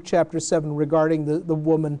did in Luke chapter 7 regarding the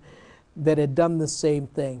woman that had done the same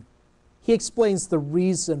thing. He explains the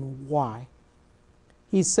reason why.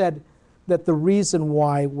 He said that the reason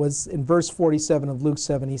why was in verse 47 of Luke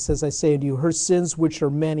 7. He says, I say unto you, her sins which are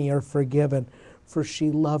many are forgiven, for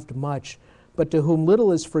she loved much. But to whom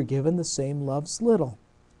little is forgiven, the same loves little.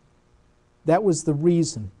 That was the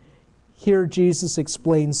reason. Here Jesus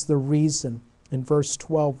explains the reason in verse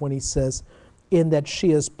 12 when he says, in that she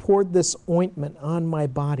has poured this ointment on my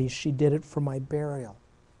body, she did it for my burial.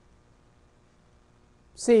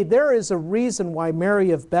 See, there is a reason why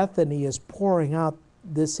Mary of Bethany is pouring out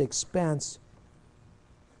this expense,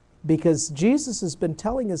 because Jesus has been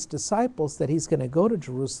telling his disciples that he's going to go to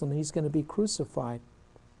Jerusalem and he's going to be crucified.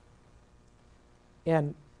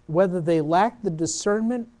 And whether they lacked the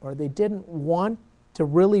discernment or they didn't want to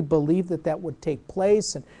really believe that that would take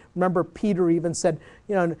place. And remember, Peter even said,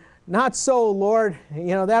 not so, Lord,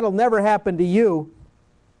 that'll never happen to you.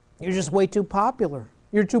 You're just way too popular.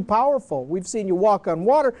 You're too powerful. We've seen you walk on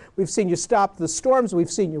water. We've seen you stop the storms.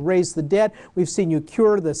 We've seen you raise the dead. We've seen you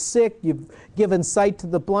cure the sick. You've given sight to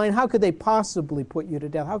the blind. How could they possibly put you to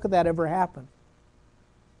death? How could that ever happen?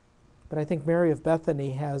 But I think Mary of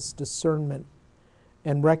Bethany has discernment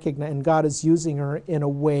and recognize, and God is using her in a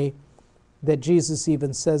way that Jesus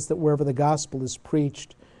even says that wherever the gospel is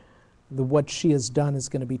preached, what she has done is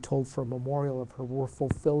going to be told for a memorial of her. We're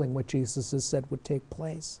fulfilling what Jesus has said would take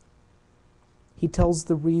place. He tells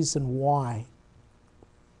the reason why.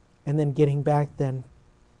 And then getting back then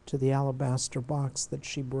to the alabaster box that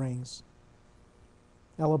she brings.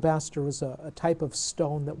 Alabaster was a type of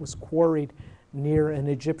stone that was quarried near an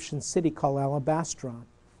Egyptian city called Alabaster.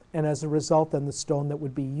 And as a result, then the stone that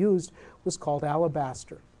would be used was called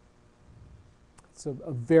alabaster. It's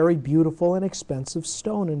a very beautiful and expensive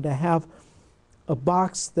stone, and to have a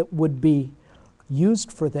box that would be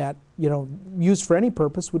used for that, used for any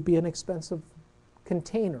purpose, would be an expensive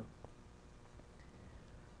container.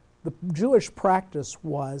 The Jewish practice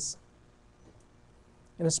was,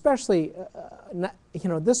 and especially,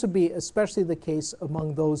 this would be especially the case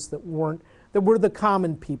among those that were the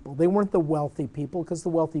common people. They weren't the wealthy people, because the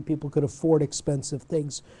wealthy people could afford expensive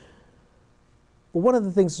things. But one of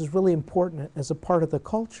the things that's really important as a part of the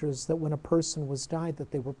culture is that when a person was died,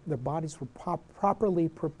 that their bodies were properly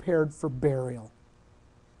prepared for burial.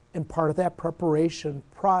 And part of that preparation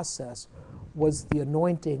process was the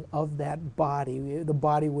anointing of that body. The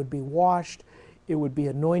body would be washed, it would be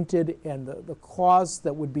anointed, and the cloths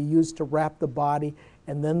that would be used to wrap the body,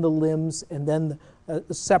 and then the limbs, and then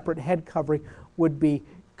the separate head covering would be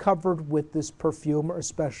covered with this perfume or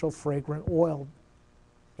special fragrant oil.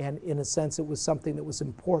 And in a sense, it was something that was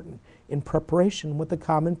important in preparation. What the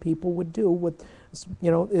common people would do,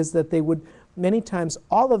 is that they would many times,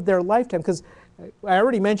 all of their lifetime, because I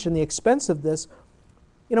already mentioned the expense of this.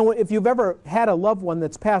 If you've ever had a loved one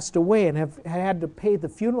that's passed away and have had to pay the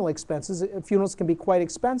funeral expenses, funerals can be quite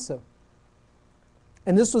expensive.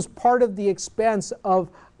 And this was part of the expense of,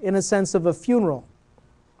 in a sense, of a funeral.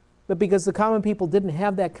 But because the common people didn't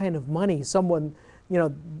have that kind of money, someone,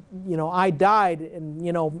 I died,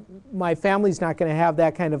 and my family's not going to have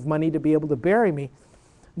that kind of money to be able to bury me.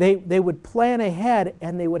 They would plan ahead,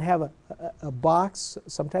 and they would have a box,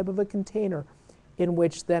 some type of a container, in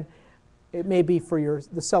which then it may be for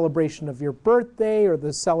the celebration of your birthday or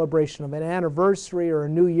the celebration of an anniversary or a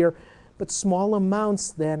new year, but small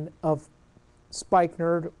amounts then of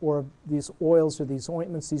spikenard or these oils or these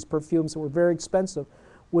ointments, these perfumes that were very expensive,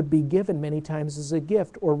 would be given many times as a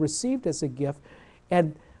gift or received as a gift.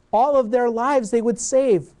 And all of their lives they would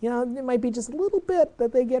save. It might be just a little bit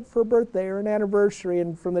that they get for a birthday or an anniversary.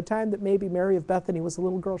 And from the time that maybe Mary of Bethany was a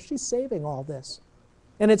little girl, she's saving all this.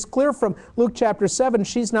 And it's clear from Luke chapter 7,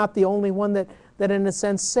 she's not the only one that in a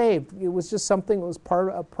sense saved. It was just something that was part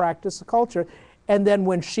of a practice, a culture. And then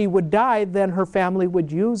when she would die, then her family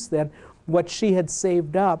would use then what she had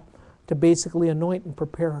saved up to basically anoint and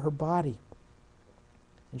prepare her body.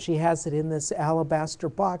 And she has it in this alabaster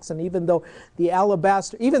box. And even though the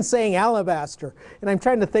alabaster, even saying alabaster, and I'm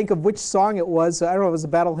trying to think of which song it was. I don't know if it was the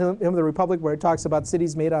Battle Hymn of the Republic where it talks about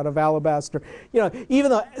cities made out of alabaster.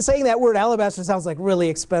 Even though saying that word alabaster sounds like really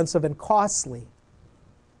expensive and costly,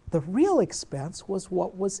 the real expense was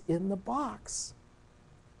what was in the box.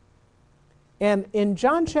 And in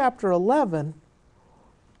John chapter 11,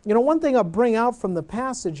 one thing I'll bring out from the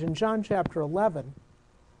passage in John chapter 11,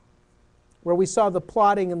 where we saw the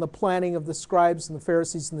plotting and the planning of the scribes and the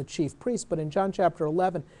Pharisees and the chief priests. But in John chapter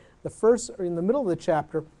 11, in the middle of the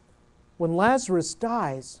chapter, when Lazarus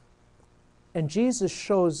dies and Jesus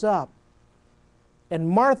shows up, and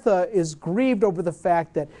Martha is grieved over the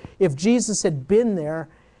fact that if Jesus had been there,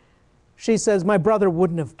 she says, my brother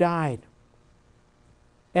wouldn't have died.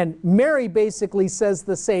 And Mary basically says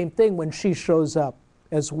the same thing when she shows up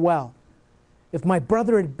as well. If my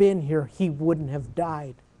brother had been here, he wouldn't have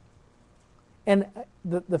died. And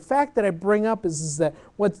the fact that I bring up is that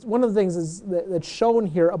one of the things that's shown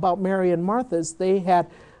here about Mary and Martha is they had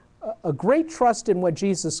a great trust in what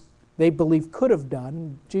Jesus, they believe, could have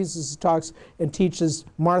done. Jesus talks and teaches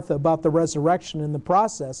Martha about the resurrection in the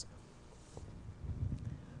process.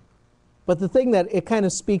 But the thing that it kind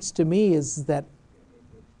of speaks to me is that,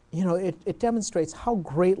 it demonstrates how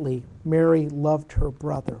greatly Mary loved her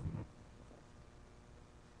brother.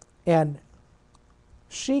 And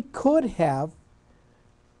she could have,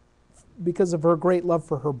 because of her great love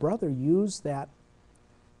for her brother, used that,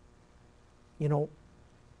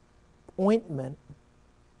 ointment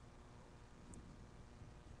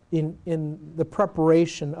in the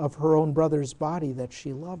preparation of her own brother's body that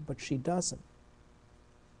she loved, but she doesn't.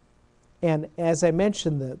 And as I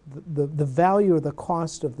mentioned, the value or the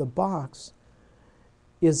cost of the box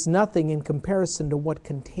is nothing in comparison to what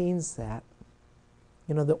contains that,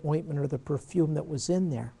 the ointment or the perfume that was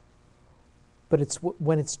in there. But it's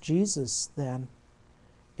when it's Jesus then,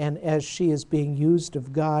 and as she is being used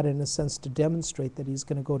of God in a sense to demonstrate that he's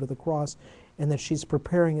going to go to the cross and that she's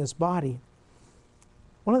preparing his body.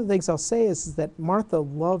 One of the things I'll say is that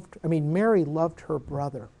Mary loved her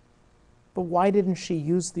brother. But why didn't she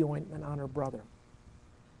use the ointment on her brother?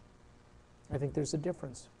 I think there's a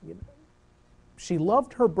difference. She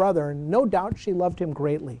loved her brother, and no doubt she loved him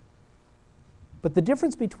greatly. But the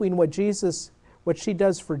difference between what she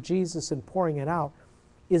does for Jesus and pouring it out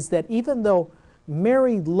is that even though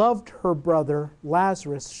Mary loved her brother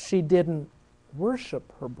Lazarus. She didn't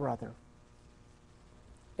worship her brother.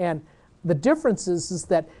 And the difference is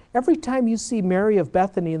that every time you see Mary of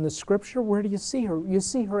Bethany in the scripture, where do you see her? You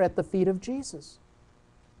see her at the feet of Jesus.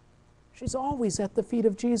 She's always at the feet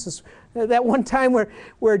of Jesus. That one time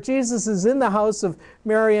where Jesus is in the house of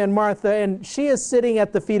Mary and Martha, and she is sitting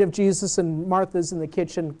at the feet of Jesus, and Martha's in the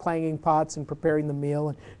kitchen clanging pots and preparing the meal,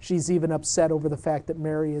 and she's even upset over the fact that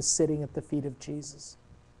Mary is sitting at the feet of Jesus.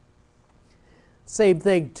 Same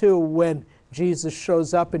thing, too, when Jesus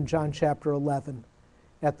shows up in John chapter 11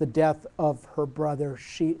 at the death of her brother.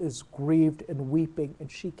 She is grieved and weeping,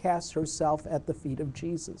 and she casts herself at the feet of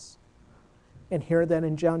Jesus. And here then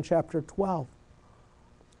in John chapter 12,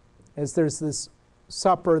 as there's this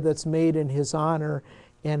supper that's made in his honor,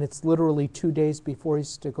 and it's literally 2 days before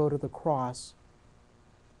he's to go to the cross,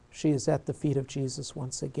 she is at the feet of Jesus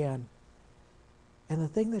once again. And the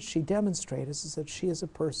thing that she demonstrates is that she is a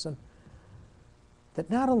person that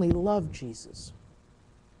not only loved Jesus,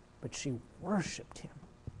 but she worshiped him.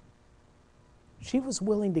 She was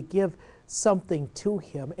willing to give something to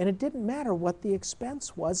him, and it didn't matter what the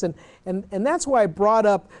expense was. And that's why I brought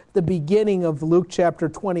up the beginning of Luke chapter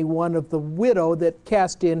 21 of the widow that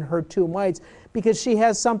cast in her 2 mites, because she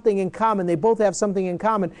has something in common. They both have something in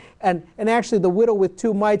common. And actually the widow with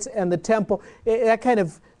 2 mites and the temple, that kind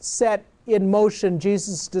of set in motion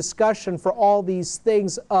Jesus' discussion for all these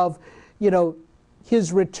things of,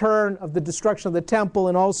 his return, of the destruction of the temple,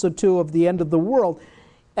 and also too of the end of the world.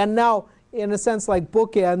 And now, in a sense, like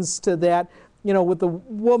bookends to that, with the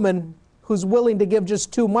woman who's willing to give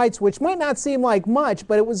just 2 mites, which might not seem like much,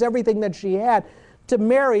 but it was everything that she had, to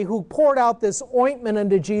Mary, who poured out this ointment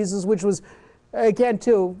unto Jesus, which was, again,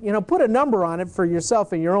 too, put a number on it for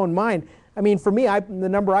yourself in your own mind. I mean, for me, the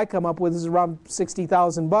number I come up with is around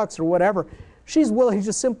 $60,000 or whatever. She's willing to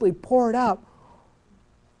just simply pour it out.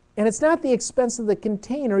 And it's not the expense of the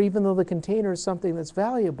container, even though the container is something that's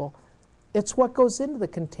valuable. It's what goes into the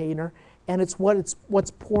container, and it's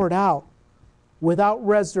what's poured out without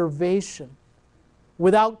reservation,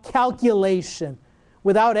 without calculation,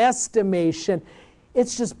 without estimation.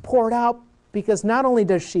 It's just poured out because not only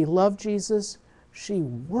does she love Jesus, she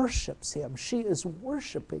worships him. She is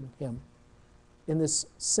worshiping him in this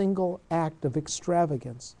single act of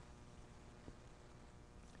extravagance.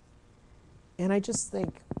 And I just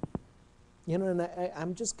think, and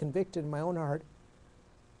I'm just convicted in my own heart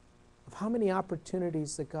of how many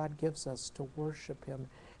opportunities that God gives us to worship him.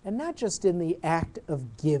 And not just in the act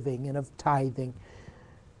of giving and of tithing.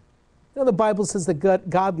 The Bible says that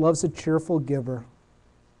God loves a cheerful giver.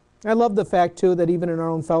 I love the fact, too, that even in our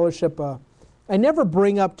own fellowship, I never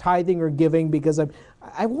bring up tithing or giving because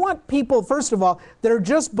I want people, first of all, that are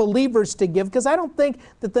just believers to give, because I don't think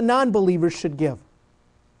that the non-believers should give.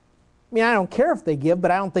 I mean, I don't care if they give,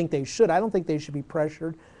 but I don't think they should. I don't think they should be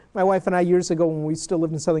pressured. My wife and I, years ago, when we still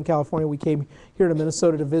lived in Southern California, we came here to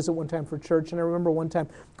Minnesota to visit one time for church. And I remember one time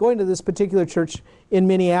going to this particular church in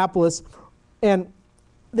Minneapolis, and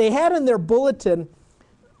they had in their bulletin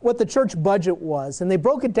what the church budget was. And they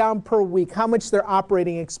broke it down per week, how much their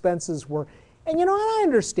operating expenses were. And I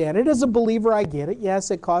understand it. As a believer, I get it.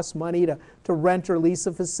 Yes, it costs money to rent or lease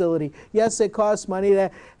a facility. Yes, it costs money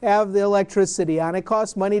to have the electricity on. It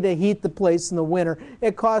costs money to heat the place in the winter.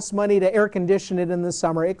 It costs money to air condition it in the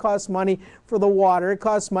summer. It costs money for the water. It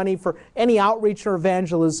costs money for any outreach or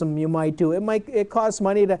evangelism you might do. It costs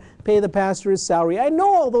money to pay the pastor his salary. I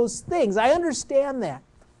know all those things. I understand that.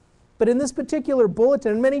 But in this particular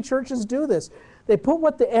bulletin, and many churches do this, they put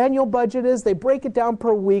what the annual budget is. They break it down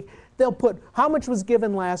per week. They'll put how much was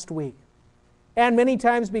given last week. And many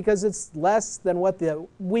times, because it's less than what the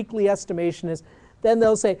weekly estimation is, then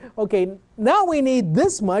they'll say, okay, now we need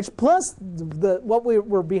this much plus what we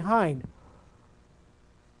were behind.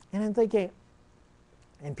 And I'm thinking,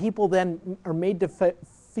 and people then are made to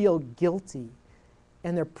feel guilty,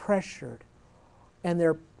 and they're pressured, and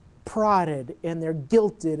they're prodded, and they're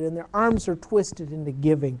guilted, and their arms are twisted into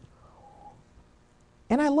giving.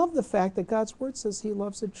 And I love the fact that God's Word says he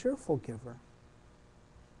loves a cheerful giver.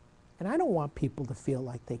 And I don't want people to feel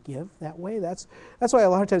like they give that way. That's why a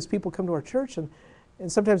lot of times people come to our church, and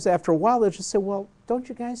sometimes after a while they'll just say, well, don't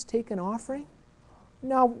you guys take an offering?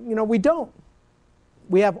 No, we don't.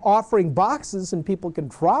 We have offering boxes, and people can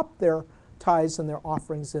drop their tithes and their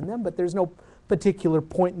offerings in them, but there's no particular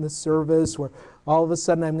point in the service where all of a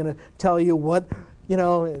sudden I'm going to tell you what,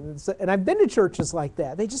 and I've been to churches like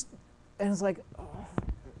that. And it's like, oh.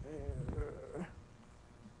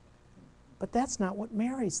 But that's not what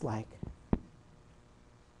Mary's like. I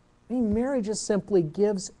mean, Mary just simply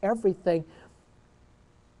gives everything.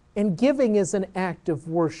 And giving is an act of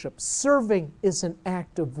worship. Serving is an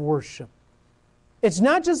act of worship. It's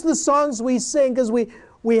not just the songs we sing, because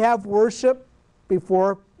we have worship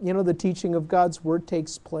before, the teaching of God's Word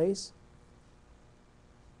takes place.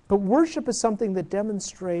 But worship is something that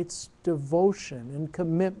demonstrates devotion and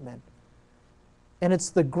commitment. And it's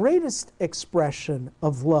the greatest expression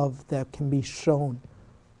of love that can be shown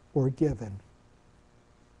or given.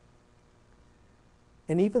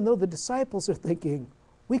 And even though the disciples are thinking,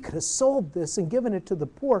 we could have sold this and given it to the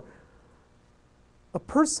poor, a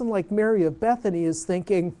person like Mary of Bethany is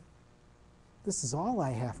thinking, this is all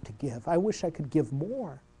I have to give. I wish I could give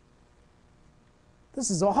more. This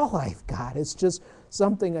is all I've got. It's just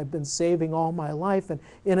something I've been saving all my life. And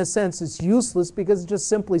in a sense, it's useless because it just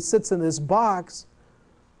simply sits in this box.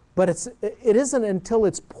 But it isn't until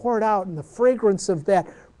it's poured out and the fragrance of that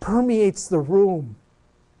permeates the room.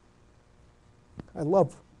 I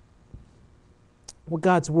love what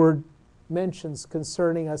God's Word mentions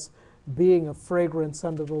concerning us being a fragrance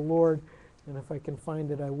unto the Lord. And if I can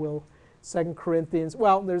find it, I will. 2 Corinthians,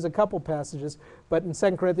 well, there's a couple passages, but in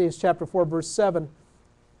 2 Corinthians chapter 4, verse 7,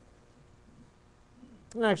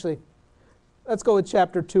 actually, let's go with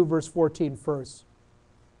chapter 2, verse 14 first.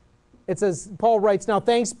 It says, Paul writes, now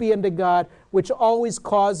thanks be unto God, which always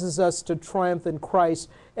causes us to triumph in Christ,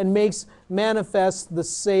 and makes manifest the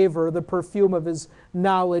savor, the perfume of his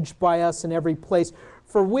knowledge by us in every place.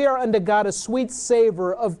 For we are unto God a sweet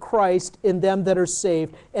savor of Christ in them that are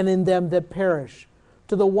saved, and in them that perish.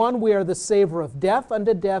 To the one we are the savor of death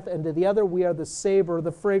unto death, and to the other we are the savor,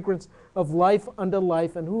 the fragrance of life unto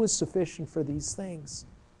life. And who is sufficient for these things?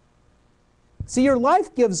 See, your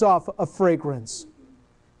life gives off a fragrance.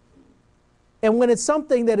 And when it's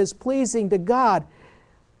something that is pleasing to God,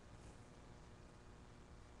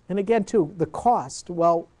 and again, too, the cost,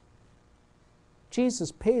 well,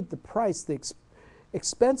 Jesus paid the price, the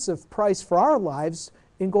expensive price for our lives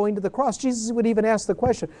in going to the cross. Jesus would even ask the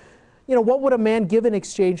question, what would a man give in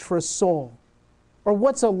exchange for a soul? Or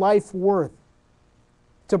what's a life worth?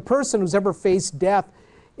 To a person who's ever faced death,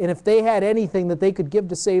 and if they had anything that they could give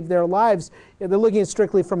to save their lives, they're looking at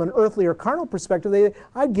strictly from an earthly or carnal perspective,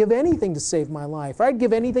 I'd give anything to save my life. I'd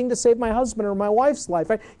give anything to save my husband or my wife's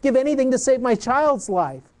life. I'd give anything to save my child's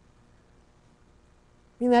life.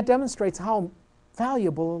 That demonstrates how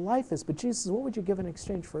valuable a life is. But Jesus says, what would you give in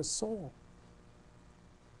exchange for a soul?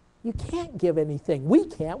 You can't give anything. We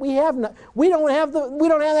can't. We don't have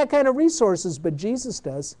that kind of resources, but Jesus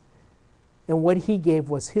does. And what he gave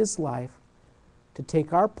was his life to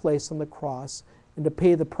take our place on the cross and to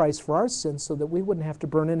pay the price for our sins so that we wouldn't have to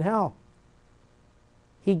burn in hell.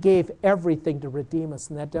 He gave everything to redeem us,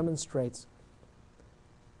 and that demonstrates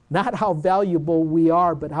not how valuable we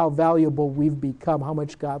are, but how valuable we've become, how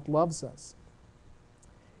much God loves us.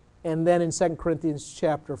 And then in 2 Corinthians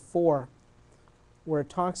chapter 4, where it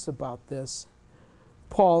talks about this,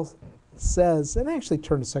 Paul says, and actually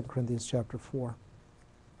turn to 2 Corinthians chapter 4.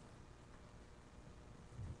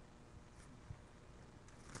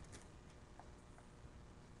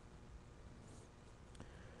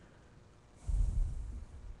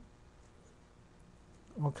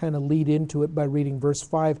 I'll kind of lead into it by reading verse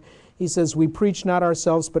 5. He says, we preach not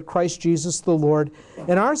ourselves, but Christ Jesus the Lord,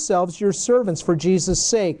 and ourselves your servants for Jesus'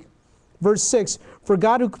 sake. Verse 6, for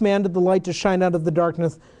God who commanded the light to shine out of the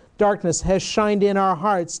darkness has shined in our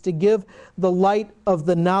hearts to give the light of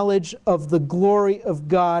the knowledge of the glory of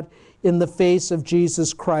God in the face of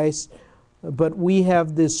Jesus Christ. But we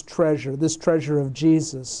have this treasure of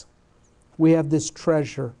Jesus. We have this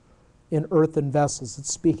treasure in earthen vessels.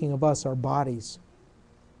 It's speaking of us, our bodies.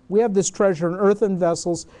 We have this treasure in earthen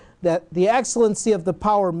vessels, that the excellency of the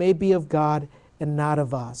power may be of God and not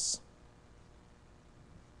of us.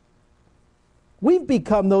 We've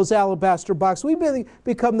become those alabaster boxes. We've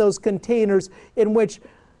become those containers in which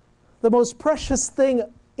the most precious thing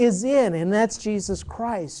is in, and that's Jesus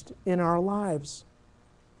Christ in our lives.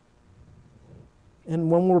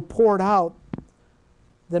 And when we're poured out,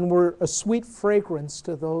 then we're a sweet fragrance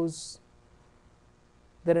to those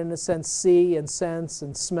that in a sense see and sense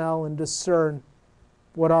and smell and discern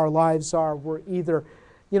what our lives are. We're either,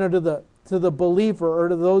 to the believer or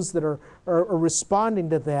to those that are responding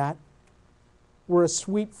to that, we're a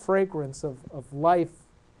sweet fragrance of life,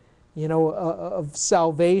 of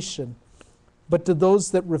salvation. But to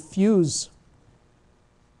those that refuse,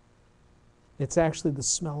 it's actually the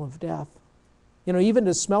smell of death. Even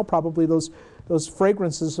to smell probably those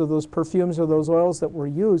fragrances or those perfumes or those oils that were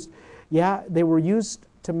used, they were used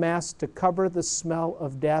to cover the smell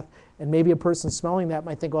of death. And maybe a person smelling that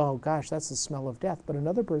might think, oh gosh, that's the smell of death. But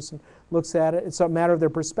another person looks at it, it's a matter of their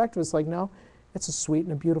perspective. It's like, no, It's a sweet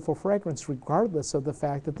and a beautiful fragrance, regardless of the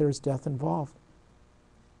fact that there's death involved.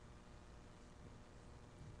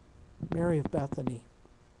 Mary of Bethany,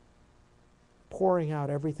 pouring out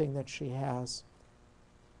everything that she has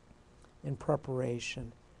in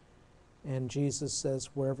preparation. And Jesus says,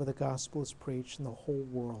 wherever the gospel is preached in the whole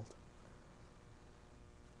world,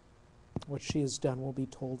 what she has done will be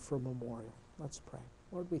told for a memorial. Let's pray.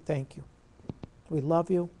 Lord, we thank you. We love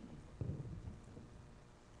you.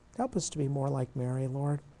 Help us to be more like Mary,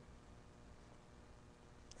 Lord.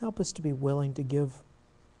 Help us to be willing to give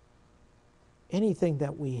anything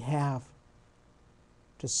that we have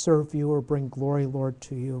to serve you or bring glory, Lord,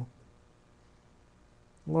 to you.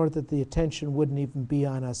 Lord, that the attention wouldn't even be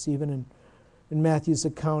on us, even in Matthew's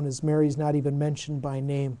account, as Mary's not even mentioned by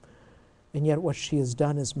name, and yet what she has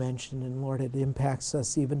done is mentioned, and Lord, it impacts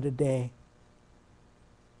us even today.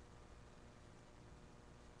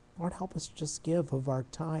 Lord, help us just give of our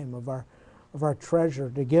time, of our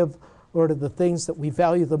treasure, to give, Lord, of the things that we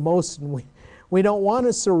value the most, and we don't want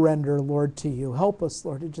to surrender, Lord, to you. Help us,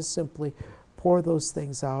 Lord, to just simply pour those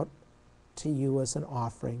things out to you as an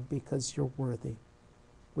offering, because you're worthy.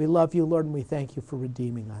 We love you, Lord, and we thank you for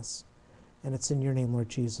redeeming us. And it's in your name, Lord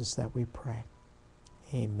Jesus, that we pray.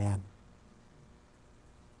 Amen.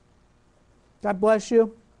 God bless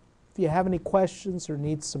you. If you have any questions or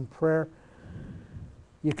need some prayer,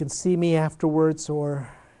 you can see me afterwards, or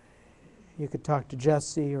you could talk to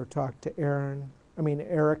Jesse or talk to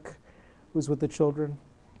Eric, who's with the children.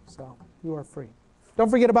 So you are free. Don't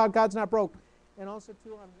forget about God's Not Broke. And also,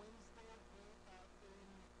 too, on Wednesday.